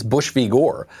least since Bush v.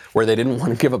 Gore, where they didn't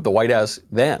want to give up the White House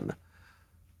then.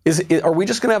 Are we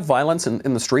just going to have violence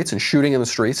in the streets and shooting in the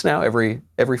streets now every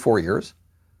 4 years?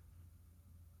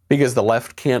 Because the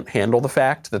left can't handle the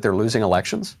fact that they're losing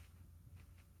elections?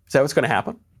 Is that what's going to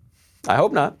happen? I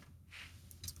hope not.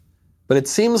 But it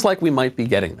seems like we might be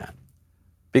getting that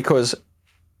because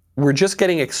we're just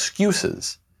getting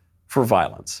excuses for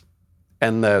violence.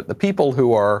 And the people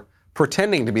who are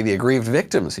pretending to be the aggrieved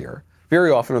victims here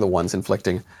very often are the ones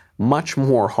inflicting much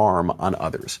more harm on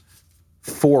others.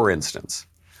 For instance,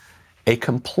 a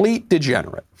complete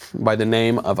degenerate by the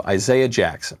name of Isaiah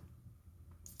Jackson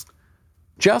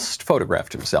just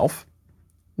photographed himself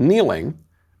kneeling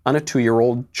on a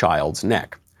 2-year-old child's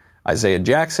neck. Isaiah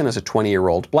Jackson is a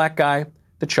 20-year-old black guy.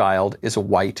 The child is a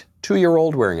white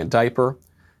 2-year-old wearing a diaper,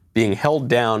 being held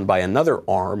down by another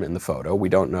arm in the photo. We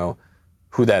don't know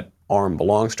who that arm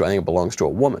belongs to. I think it belongs to a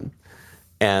woman.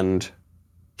 And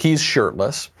he's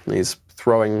shirtless. He's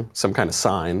throwing some kind of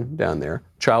sign down there.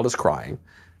 Child is crying.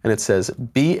 And it says,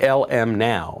 BLM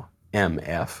now,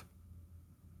 MF.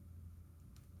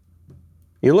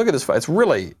 You look at this photo, it's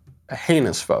really a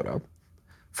heinous photo.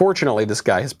 Fortunately, this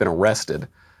guy has been arrested,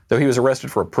 though he was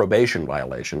arrested for a probation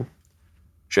violation.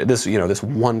 This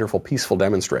wonderful, peaceful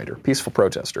demonstrator, peaceful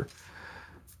protester,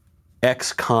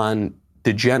 ex-con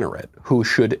degenerate who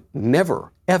should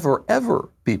never, ever, ever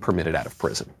be permitted out of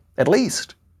prison. At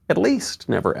least,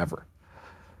 never, ever.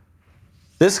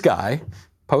 This guy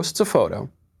posts a photo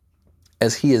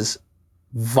as he is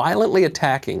violently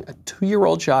attacking a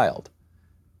 2-year-old child.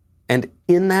 And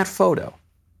in that photo,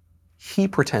 he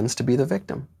pretends to be the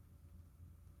victim.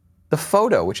 The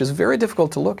photo, which is very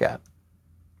difficult to look at,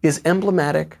 is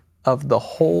emblematic of the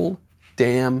whole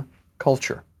damn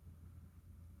culture.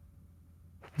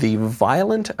 The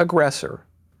violent aggressor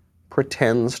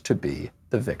pretends to be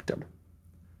the victim.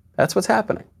 That's what's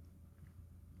happening.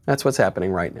 That's what's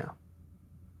happening right now.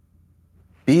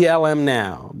 BLM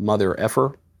now, mother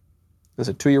effer, as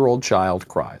a 2-year-old child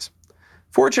cries.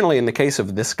 Fortunately, in the case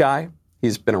of this guy,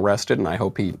 he's been arrested, and I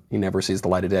hope he never sees the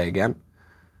light of day again.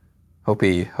 Hope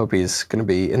he's going to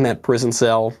be in that prison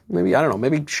cell. Maybe, I don't know,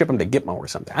 maybe ship him to Gitmo or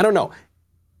something. I don't know.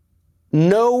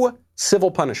 No civil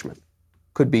punishment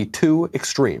could be too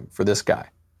extreme for this guy.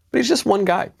 But he's just one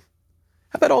guy.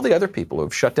 How about all the other people who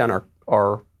have shut down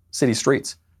our city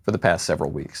streets for the past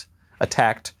several weeks?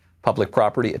 Attacked public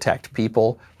property, attacked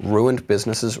people, ruined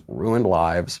businesses, ruined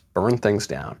lives, burned things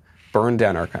down, burned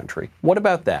down our country. What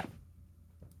about that?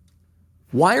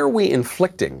 Why are we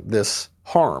inflicting this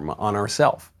harm on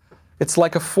ourselves? It's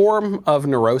like a form of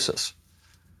neurosis.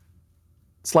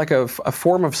 It's like a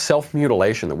form of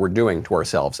self-mutilation that we're doing to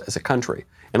ourselves as a country,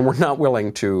 and we're not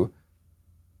willing to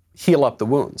heal up the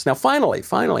wounds. Now,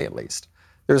 finally at least,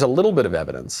 there's a little bit of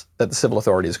evidence that the civil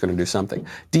authority is going to do something.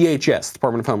 DHS, the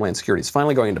Department of Homeland Security, is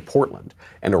finally going into Portland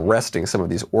and arresting some of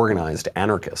these organized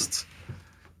anarchists.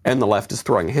 And the left is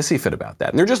throwing a hissy fit about that.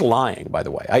 And they're just lying, by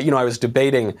the way. I was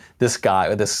debating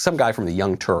some guy from the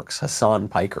Young Turks, Hassan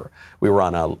Piker. We were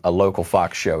on a local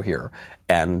Fox show here.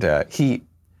 And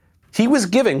he was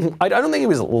giving, I don't think he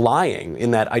was lying in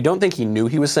that I don't think he knew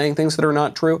he was saying things that are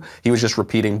not true. He was just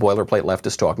repeating boilerplate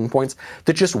leftist talking points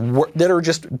that are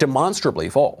just demonstrably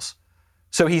false.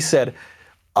 So he said,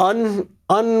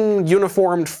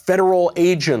 ununiformed federal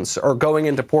agents are going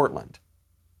into Portland.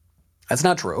 That's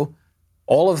not true.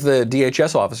 All of the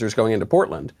DHS officers going into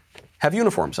Portland have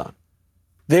uniforms on.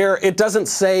 It doesn't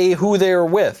say who they're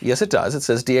with. Yes, it does. It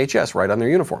says DHS right on their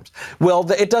uniforms. Well,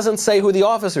 it doesn't say who the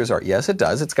officers are. Yes, it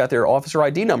does. It's got their officer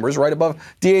ID numbers right above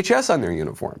DHS on their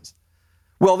uniforms.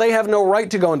 Well, they have no right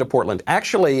to go into Portland.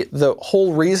 Actually, the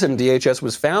whole reason DHS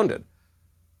was founded,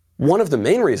 one of the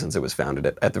main reasons it was founded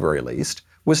at the very least,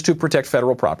 was to protect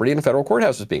federal property and a federal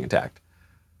courthouse was being attacked.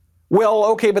 Well,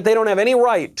 okay, but they don't have any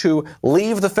right to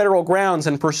leave the federal grounds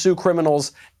and pursue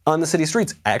criminals on the city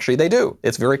streets. Actually, they do.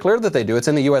 It's very clear that they do. It's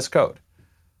in the U.S. Code.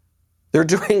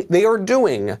 They are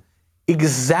doing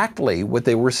exactly what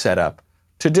they were set up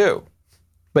to do.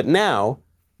 But now,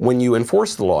 when you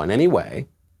enforce the law in any way,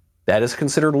 that is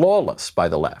considered lawless by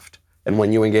the left. And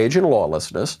when you engage in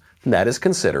lawlessness, that is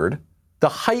considered the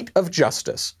height of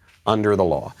justice under the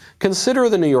law. Consider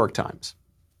the New York Times.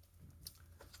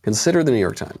 Consider the New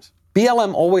York Times.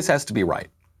 BLM always has to be right.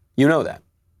 You know that.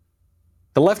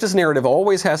 The leftist narrative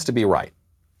always has to be right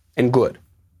and good.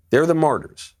 They're the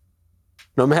martyrs.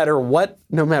 No matter what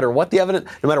the evidence,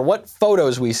 no matter what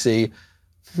photos we see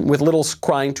with little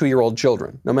crying 2-year-old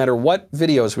children, no matter what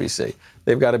videos we see,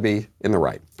 they've got to be in the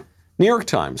right. New York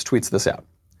Times tweets this out.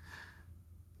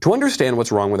 To understand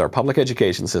what's wrong with our public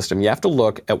education system, you have to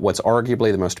look at what's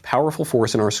arguably the most powerful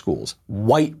force in our schools,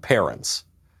 white parents.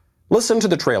 Listen to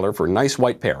the trailer for Nice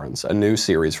White Parents, a new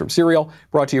series from Serial,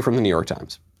 brought to you from the New York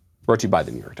Times. Brought to you by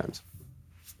the New York Times.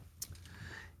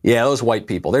 Yeah, those white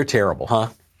people, they're terrible, huh?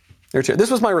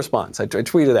 This was my response. I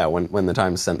tweeted out when the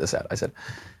Times sent this out. I said,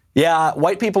 yeah,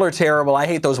 white people are terrible. I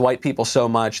hate those white people so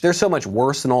much. They're so much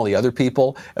worse than all the other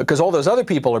people because all those other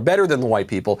people are better than the white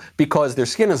people because their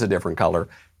skin is a different color.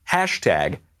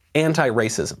 Hashtag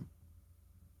anti-racism.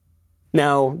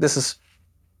 Now, this is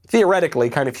theoretically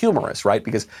kind of humorous, right?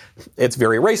 Because it's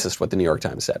very racist what the New York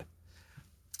Times said.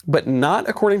 But not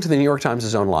according to the New York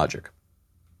Times' own logic.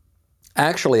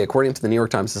 Actually, according to the New York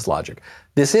Times' logic,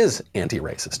 this is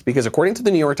anti-racist. Because according to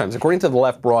the New York Times, according to the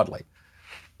left broadly,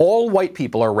 all white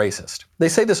people are racist. They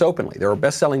say this openly. There are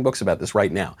best-selling books about this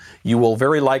right now. You will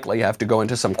very likely have to go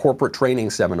into some corporate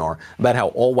training seminar about how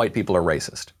all white people are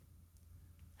racist.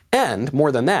 And,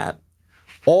 more than that,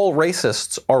 all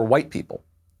racists are white people.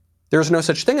 There's no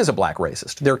such thing as a black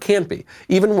racist. There can't be.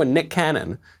 Even when Nick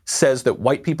Cannon says that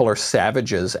white people are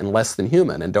savages and less than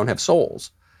human and don't have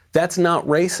souls, that's not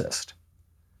racist.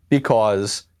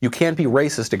 Because you can't be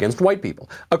racist against white people,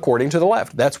 according to the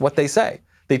left. That's what they say.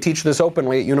 They teach this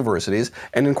openly at universities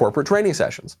and in corporate training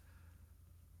sessions.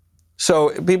 So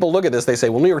people look at this, they say,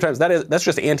 well, New York Times, that's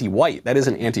just anti-white. That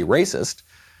isn't anti-racist.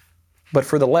 But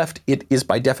for the left, it is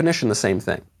by definition the same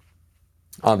thing.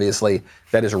 Obviously,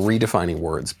 that is redefining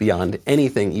words beyond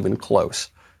anything even close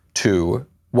to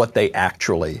what they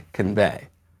actually convey.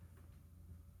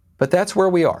 But that's where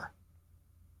we are.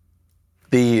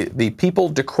 The people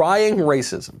decrying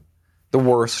racism, the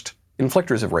worst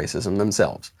inflictors of racism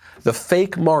themselves, the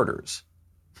fake martyrs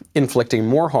inflicting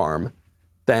more harm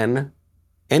than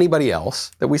anybody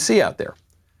else that we see out there.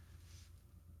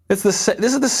 This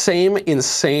is the same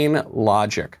insane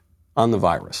logic on the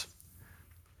virus.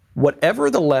 Whatever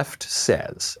the left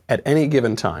says at any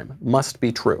given time must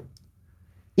be true,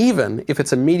 even if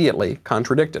it's immediately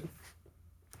contradicted.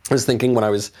 I was thinking when I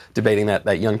was debating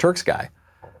that Young Turks guy,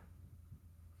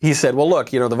 he said, well,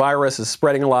 look, the virus is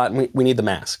spreading a lot and we need the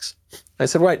masks. I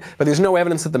said, right, but there's no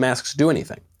evidence that the masks do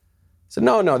anything. He said,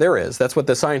 no, there is. That's what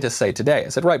the scientists say today. I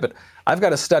said, right, but I've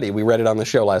got a study. We read it on the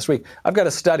show last week. I've got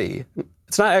a study.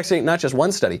 It's not just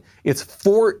one study. It's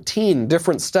 14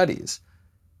 different studies.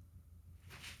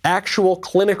 Actual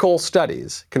clinical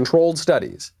studies, controlled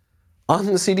studies, on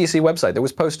the CDC website that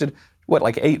was posted,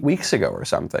 8 weeks ago or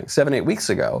something, 7-8 weeks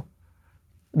ago,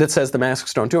 that says the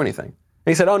masks don't do anything.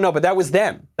 And he said, oh no, but that was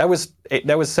then. That was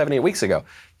 7-8 weeks ago.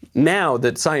 Now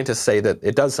that scientists say that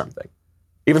it does something,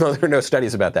 even though there are no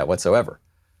studies about that whatsoever.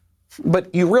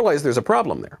 But you realize there's a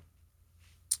problem there.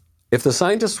 If the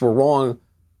scientists were wrong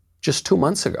just 2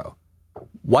 months ago,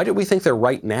 why do we think they're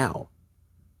right now?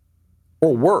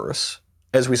 Or worse,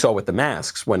 as we saw with the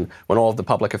masks, when all of the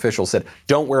public officials said,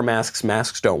 don't wear masks,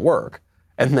 masks don't work,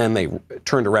 and then they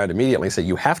turned around immediately and said,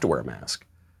 you have to wear a mask.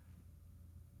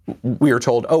 We were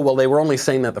told, oh, well, they were only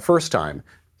saying that the first time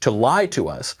to lie to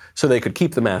us so they could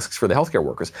keep the masks for the healthcare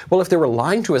workers. Well, if they were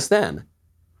lying to us then,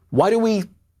 why do we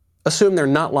assume they're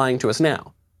not lying to us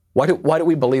now? Why do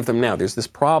we believe them now? There's this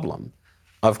problem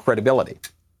of credibility.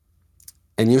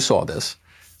 And you saw this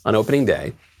on opening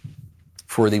day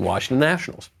for the Washington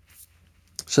Nationals.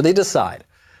 So they decide,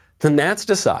 the Nats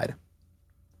decide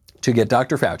to get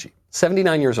Dr. Fauci,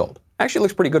 79 years old. Actually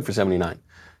looks pretty good for 79,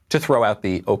 to throw out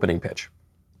the opening pitch.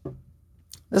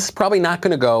 This is probably not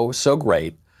going to go so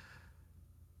great.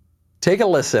 Take a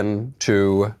listen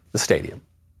to the stadium.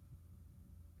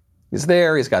 He's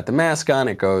there, he's got the mask on,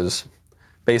 it goes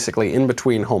basically in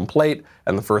between home plate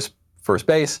and the first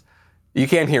base. You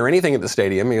can't hear anything at the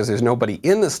stadium because there's nobody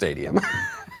in the stadium.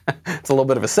 It's a little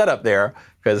bit of a setup there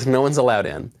because no one's allowed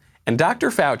in. And Dr.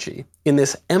 Fauci, in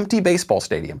this empty baseball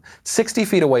stadium, 60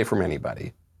 feet away from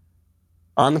anybody,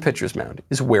 on the pitcher's mound,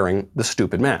 is wearing the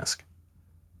stupid mask.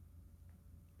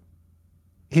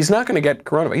 He's not going to get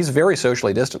coronavirus. He's very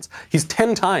socially distanced. He's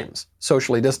 10 times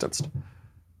socially distanced.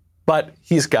 But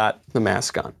he's got the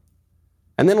mask on.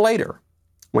 And then later,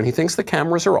 when he thinks the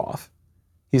cameras are off,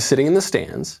 he's sitting in the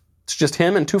stands. It's just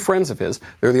him and two friends of his.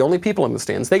 They're the only people in the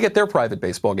stands. They get their private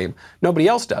baseball game. Nobody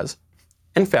else does.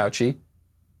 And Fauci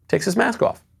takes his mask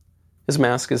off. His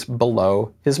mask is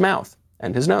below his mouth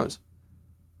and his nose.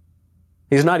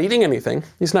 He's not eating anything.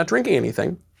 He's not drinking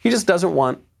anything. He just doesn't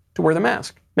want to wear the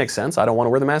mask. Makes sense. I don't want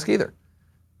to wear the mask either.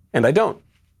 And I don't.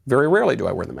 Very rarely do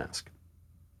I wear the mask.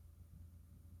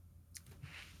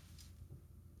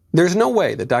 There's no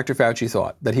way that Dr. Fauci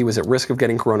thought that he was at risk of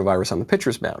getting coronavirus on the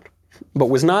pitcher's mound, but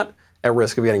was not at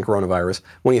risk of getting coronavirus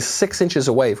when he's 6 inches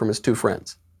away from his two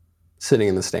friends sitting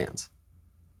in the stands.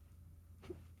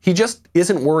 He just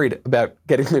isn't worried about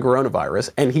getting the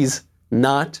coronavirus, and he's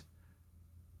not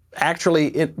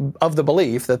actually of the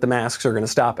belief that the masks are going to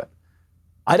stop it.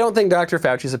 I don't think Dr.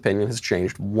 Fauci's opinion has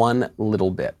changed one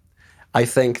little bit. I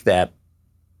think that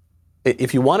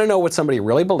if you want to know what somebody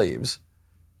really believes,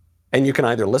 and you can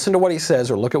either listen to what he says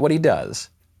or look at what he does,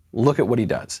 look at what he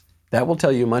does. That will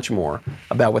tell you much more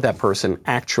about what that person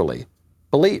actually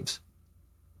believes.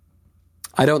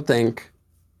 I don't think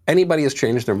anybody has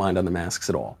changed their mind on the masks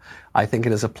at all. I think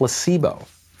it is a placebo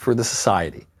for the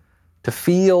society to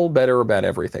feel better about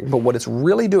everything. But what it's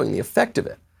really doing, the effect of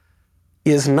it,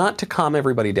 is not to calm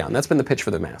everybody down. That's been the pitch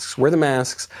for the masks. Wear the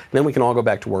masks, and then we can all go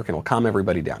back to work and it'll calm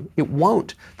everybody down. It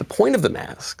won't. The point of the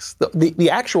masks, the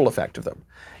actual effect of them,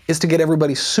 is to get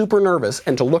everybody super nervous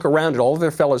and to look around at all of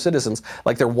their fellow citizens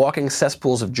like they're walking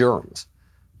cesspools of germs,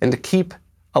 and to keep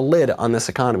a lid on this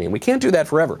economy. And we can't do that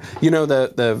forever. You know,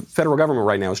 the federal government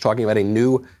right now is talking about a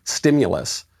new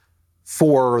stimulus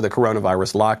for the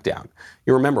coronavirus lockdown.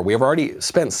 You remember, we have already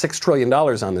spent $6 trillion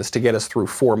on this to get us through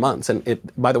 4 months. And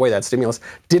by the way, that stimulus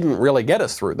didn't really get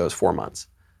us through those 4 months.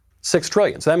 $6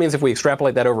 trillion. So that means if we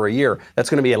extrapolate that over a year, that's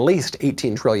going to be at least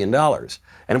 $18 trillion. And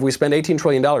if we spend $18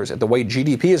 trillion at the way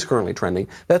GDP is currently trending,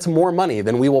 that's more money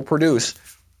than we will produce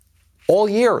all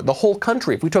year, the whole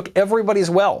country. If we took everybody's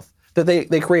wealth that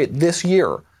they create this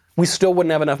year, we still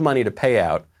wouldn't have enough money to pay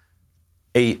out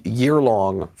a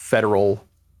year-long federal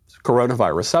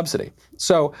coronavirus subsidy.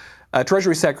 So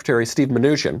Treasury Secretary Steve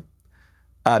Mnuchin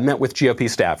met with GOP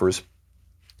staffers.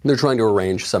 They're trying to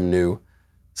arrange some new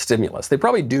stimulus. They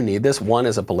probably do need this, one,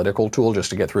 as a political tool just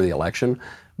to get through the election,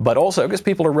 but also because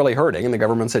people are really hurting and the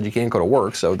government said you can't go to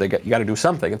work, so you got to do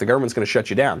something. If the government's going to shut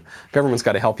you down, the government's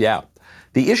got to help you out.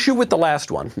 The issue with the last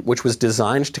one, which was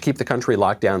designed to keep the country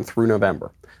locked down through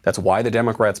November, that's why the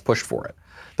Democrats pushed for it.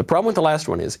 The problem with the last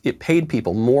one is it paid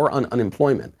people more on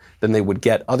unemployment than they would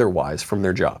get otherwise from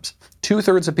their jobs.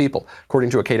 2/3 of people, according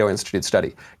to a Cato Institute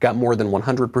study, got more than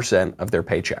 100% of their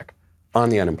paycheck on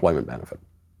the unemployment benefit.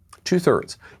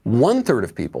 2/3. 1/3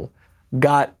 of people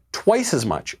got twice as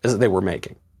much as they were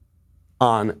making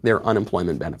on their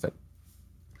unemployment benefit.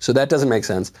 So that doesn't make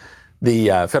sense.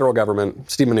 The federal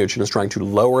government, Steve Mnuchin, is trying to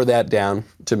lower that down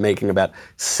to making about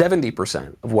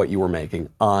 70% of what you were making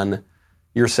on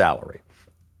your salary.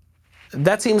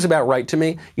 That seems about right to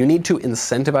me. You need to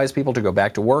incentivize people to go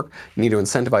back to work. You need to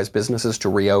incentivize businesses to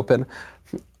reopen.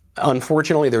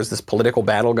 Unfortunately, there's this political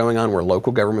battle going on where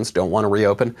local governments don't want to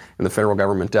reopen and the federal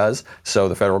government does. So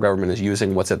the federal government is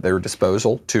using what's at their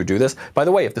disposal to do this. By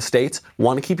the way, if the states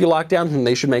want to keep you locked down, then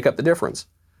they should make up the difference.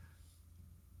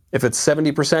 If it's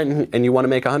 70% and you want to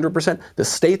make 100%, the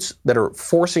states that are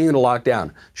forcing you to lock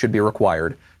down should be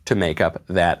required to make up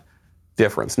that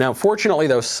difference. Now, fortunately,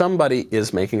 though, somebody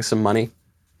is making some money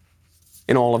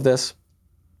in all of this,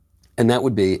 and that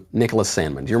would be Nicholas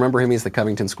Sandmann. Do you remember him? He's the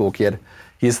Covington school kid.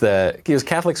 He was a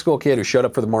Catholic school kid who showed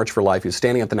up for the March for Life. He was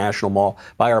standing at the National Mall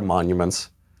by our monuments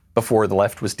before the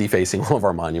left was defacing all of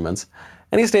our monuments.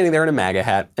 And he's standing there in a MAGA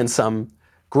hat, and some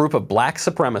group of black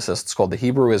supremacists called the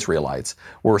Hebrew Israelites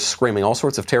were screaming all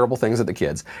sorts of terrible things at the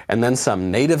kids. And then some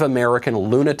Native American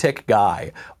lunatic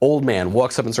guy, old man,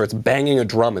 walks up and starts banging a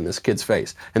drum in this kid's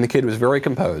face. And the kid was very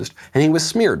composed, and he was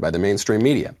smeared by the mainstream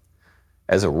media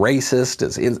as a racist,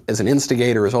 as an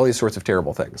instigator, as all these sorts of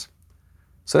terrible things.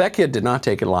 So that kid did not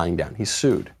take it lying down. He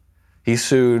sued. He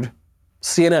sued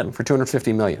CNN for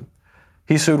 $250 million.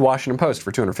 He sued Washington Post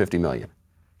for $250 million.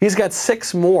 He's got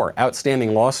 6 more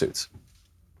outstanding lawsuits.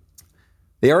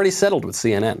 They already settled with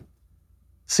CNN.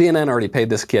 CNN already paid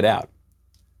this kid out.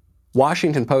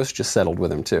 Washington Post just settled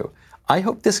with him too. I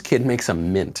hope this kid makes a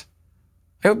mint.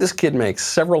 I hope this kid makes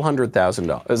several hundred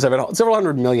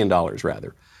million dollars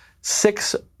rather.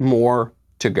 6 more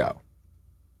to go.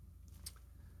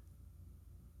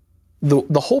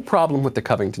 The whole problem with the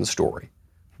Covington story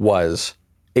was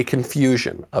a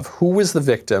confusion of who was the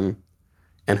victim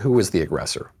and who was the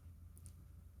aggressor.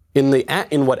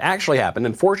 In what actually happened,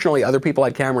 and fortunately other people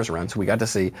had cameras around, so we got to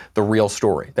see the real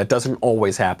story. That doesn't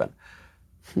always happen.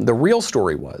 The real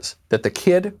story was that the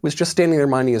kid was just standing there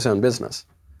minding his own business.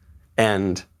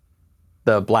 And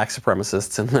the black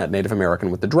supremacists and that Native American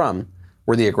with the drum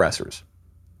were the aggressors.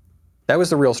 That was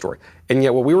the real story. And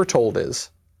yet what we were told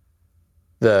is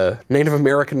the Native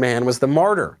American man was the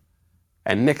martyr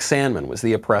and Nick Sandmann was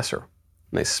the oppressor.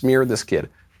 And they smeared this kid,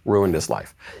 ruined his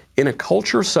life. In a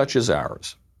culture such as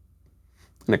ours,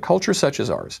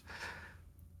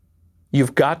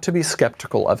 you've got to be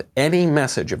skeptical of any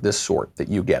message of this sort that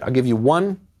you get. I'll give you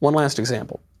one last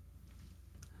example.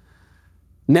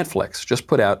 Netflix just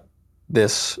put out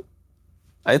this,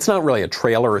 it's not really a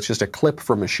trailer, it's just a clip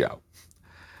from a show.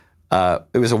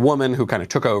 It was a woman who kind of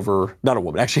took over, not a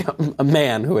woman, actually a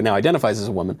man who now identifies as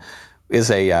a woman, is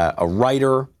a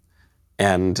writer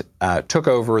and took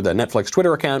over the Netflix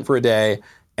Twitter account for a day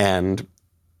and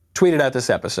tweeted out this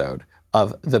episode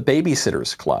of The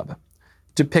Babysitters Club,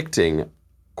 depicting,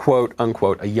 quote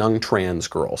unquote, a young trans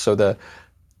girl. So the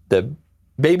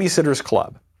Babysitters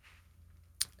Club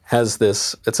has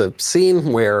this, it's a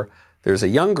scene where there's a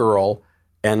young girl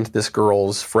and this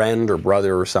girl's friend or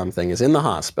brother or something is in the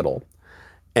hospital.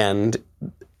 And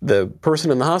the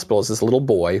person in the hospital is this little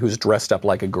boy who's dressed up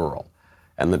like a girl.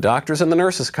 And the doctors and the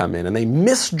nurses come in and they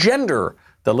misgender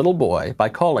the little boy by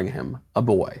calling him a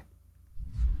boy.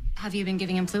 Have you been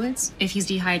giving him fluids? If he's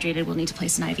dehydrated, we'll need to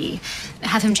place an IV.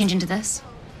 Have him change into this.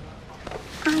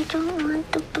 I don't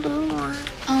want the blue one.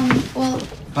 Well...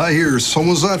 I hear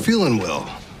someone's not feeling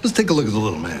well. Let's take a look at the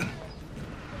little man.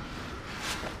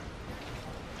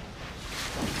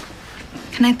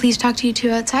 Can I please talk to you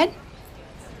two outside?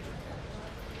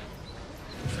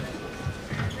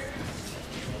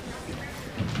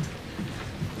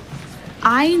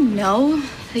 I know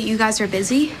that you guys are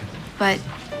busy, but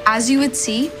as you would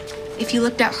see, if you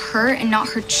looked at her and not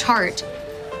her chart,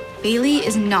 Bailey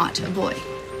is not a boy.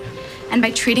 And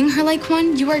by treating her like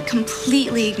one, you are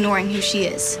completely ignoring who she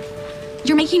is.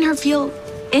 You're making her feel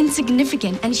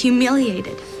insignificant and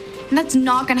humiliated. And that's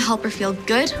not gonna help her feel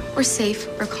good or safe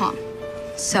or calm.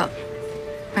 So,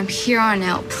 from here on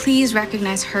out, please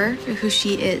recognize her for who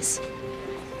she is.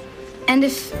 And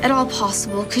if at all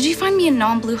possible, could you find me a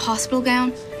non-blue hospital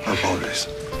gown? I apologize.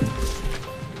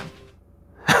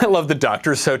 I love the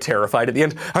doctor's so terrified at the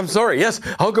end. I'm sorry, yes,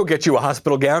 I'll go get you a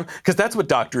hospital gown, because that's what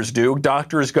doctors do.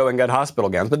 Doctors go and get hospital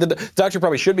gowns. But the doctor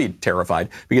probably should be terrified,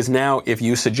 because now if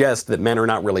you suggest that men are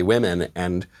not really women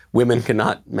and women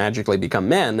cannot magically become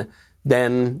men,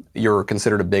 then you're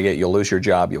considered a bigot, you'll lose your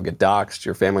job, you'll get doxxed,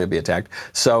 your family will be attacked.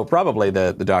 So probably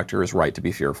the doctor is right to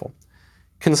be fearful.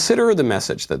 Consider the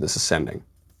message that this is sending.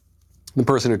 The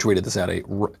person who tweeted this out,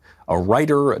 a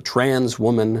writer, a trans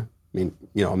woman,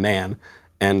 a man,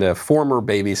 and a former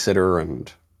babysitter,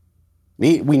 and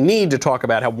we need to talk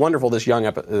about how wonderful this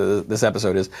this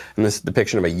episode is, and this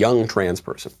depiction of a young trans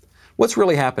person. What's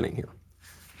really happening here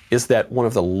is that one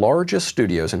of the largest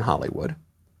studios in Hollywood,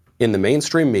 in the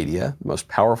mainstream media, the most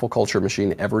powerful culture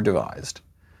machine ever devised,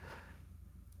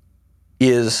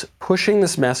 is pushing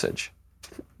this message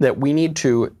that we need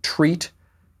to treat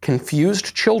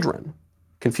confused children,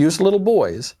 confused little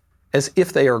boys, as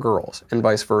if they are girls, and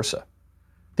vice versa.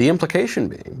 The implication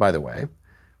being, by the way,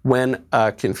 when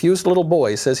a confused little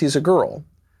boy says he's a girl,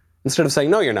 instead of saying,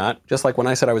 no, you're not, just like when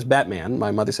I said I was Batman,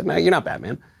 my mother said, no, you're not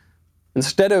Batman.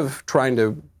 Instead of trying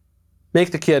to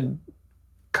make the kid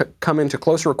come into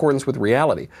closer accordance with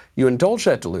reality, you indulge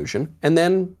that delusion, and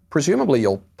then presumably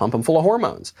you'll pump him full of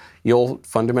hormones. You'll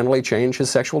fundamentally change his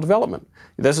sexual development.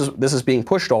 This is being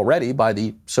pushed already by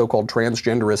the so-called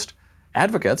transgenderist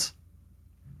advocates.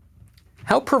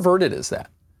 How perverted is that?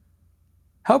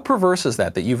 How perverse is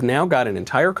that you've now got an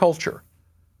entire culture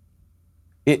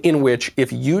in which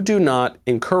if you do not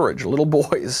encourage little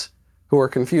boys who are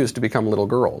confused to become little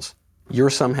girls,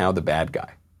 you're somehow the bad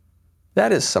guy.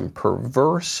 That is some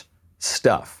perverse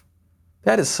stuff.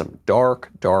 That is some dark,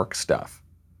 dark stuff.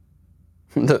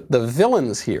 The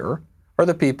villains here are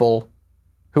the people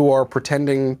who are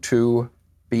pretending to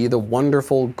be the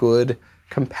wonderful, good,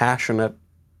 compassionate,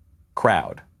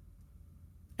 crowd.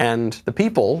 And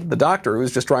the doctor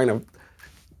who's just trying to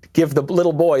give the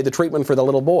little boy the treatment for the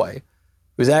little boy,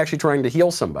 who's actually trying to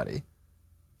heal somebody,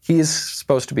 he's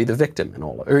supposed to be the victim in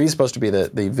all of it, or he's supposed to be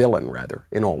the villain, rather,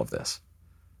 in all of this.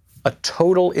 A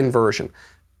total inversion.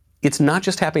 It's not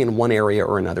just happening in one area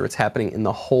or another, it's happening in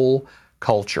the whole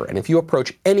culture. And if you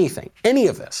approach anything, any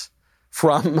of this,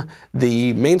 from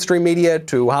the mainstream media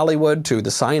to Hollywood to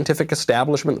the scientific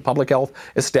establishment, the public health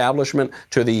establishment,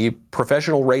 to the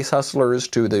professional race hustlers,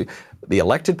 to the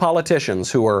elected politicians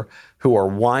who are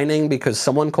whining because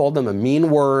someone called them a mean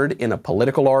word in a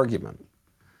political argument,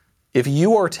 if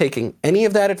you are taking any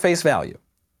of that at face value,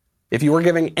 if you are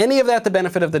giving any of that the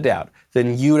benefit of the doubt,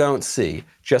 then you don't see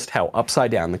just how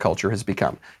upside down the culture has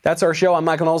become. That's our show. I'm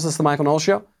Michael Knowles. This is The Michael Knowles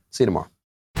Show. See you tomorrow.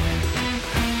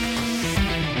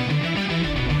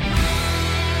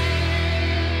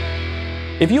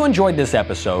 If you enjoyed this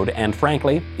episode, and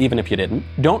frankly, even if you didn't,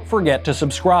 don't forget to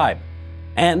subscribe.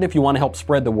 And if you want to help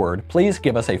spread the word, please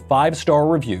give us a 5-star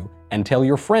review and tell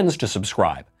your friends to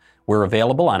subscribe. We're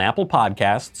available on Apple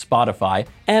Podcasts, Spotify,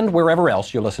 and wherever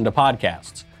else you listen to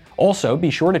podcasts. Also,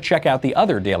 be sure to check out the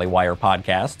other Daily Wire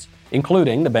podcasts,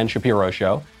 including The Ben Shapiro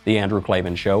Show, The Andrew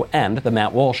Klavan Show, and The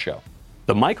Matt Walsh Show.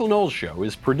 The Michael Knowles Show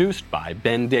is produced by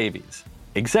Ben Davies.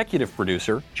 Executive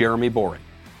producer, Jeremy Boring.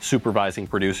 Supervising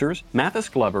producers, Mathis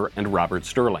Glover and Robert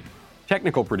Sterling.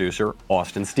 Technical producer,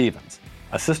 Austin Stevens.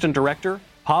 Assistant director,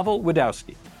 Pavel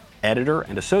Wadowski. Editor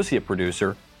and associate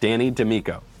producer, Danny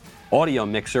D'Amico. Audio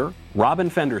mixer, Robin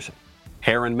Fenderson.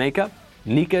 Hair and makeup,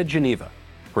 Nika Geneva.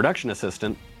 Production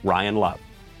assistant, Ryan Love.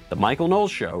 The Michael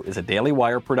Knowles Show is a Daily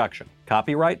Wire production.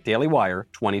 Copyright Daily Wire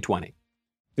 2020.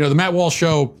 You know, the Matt Walsh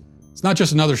Show, it's not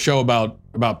just another show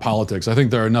about politics. I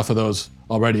think there are enough of those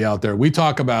already out there. We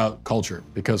talk about culture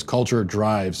because culture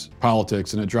drives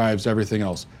politics and it drives everything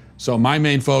else. So my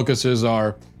main focuses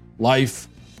are life,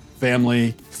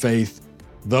 family, faith.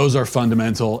 Those are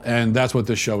fundamental, and that's what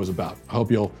this show is about. I hope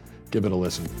you'll give it a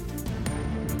listen.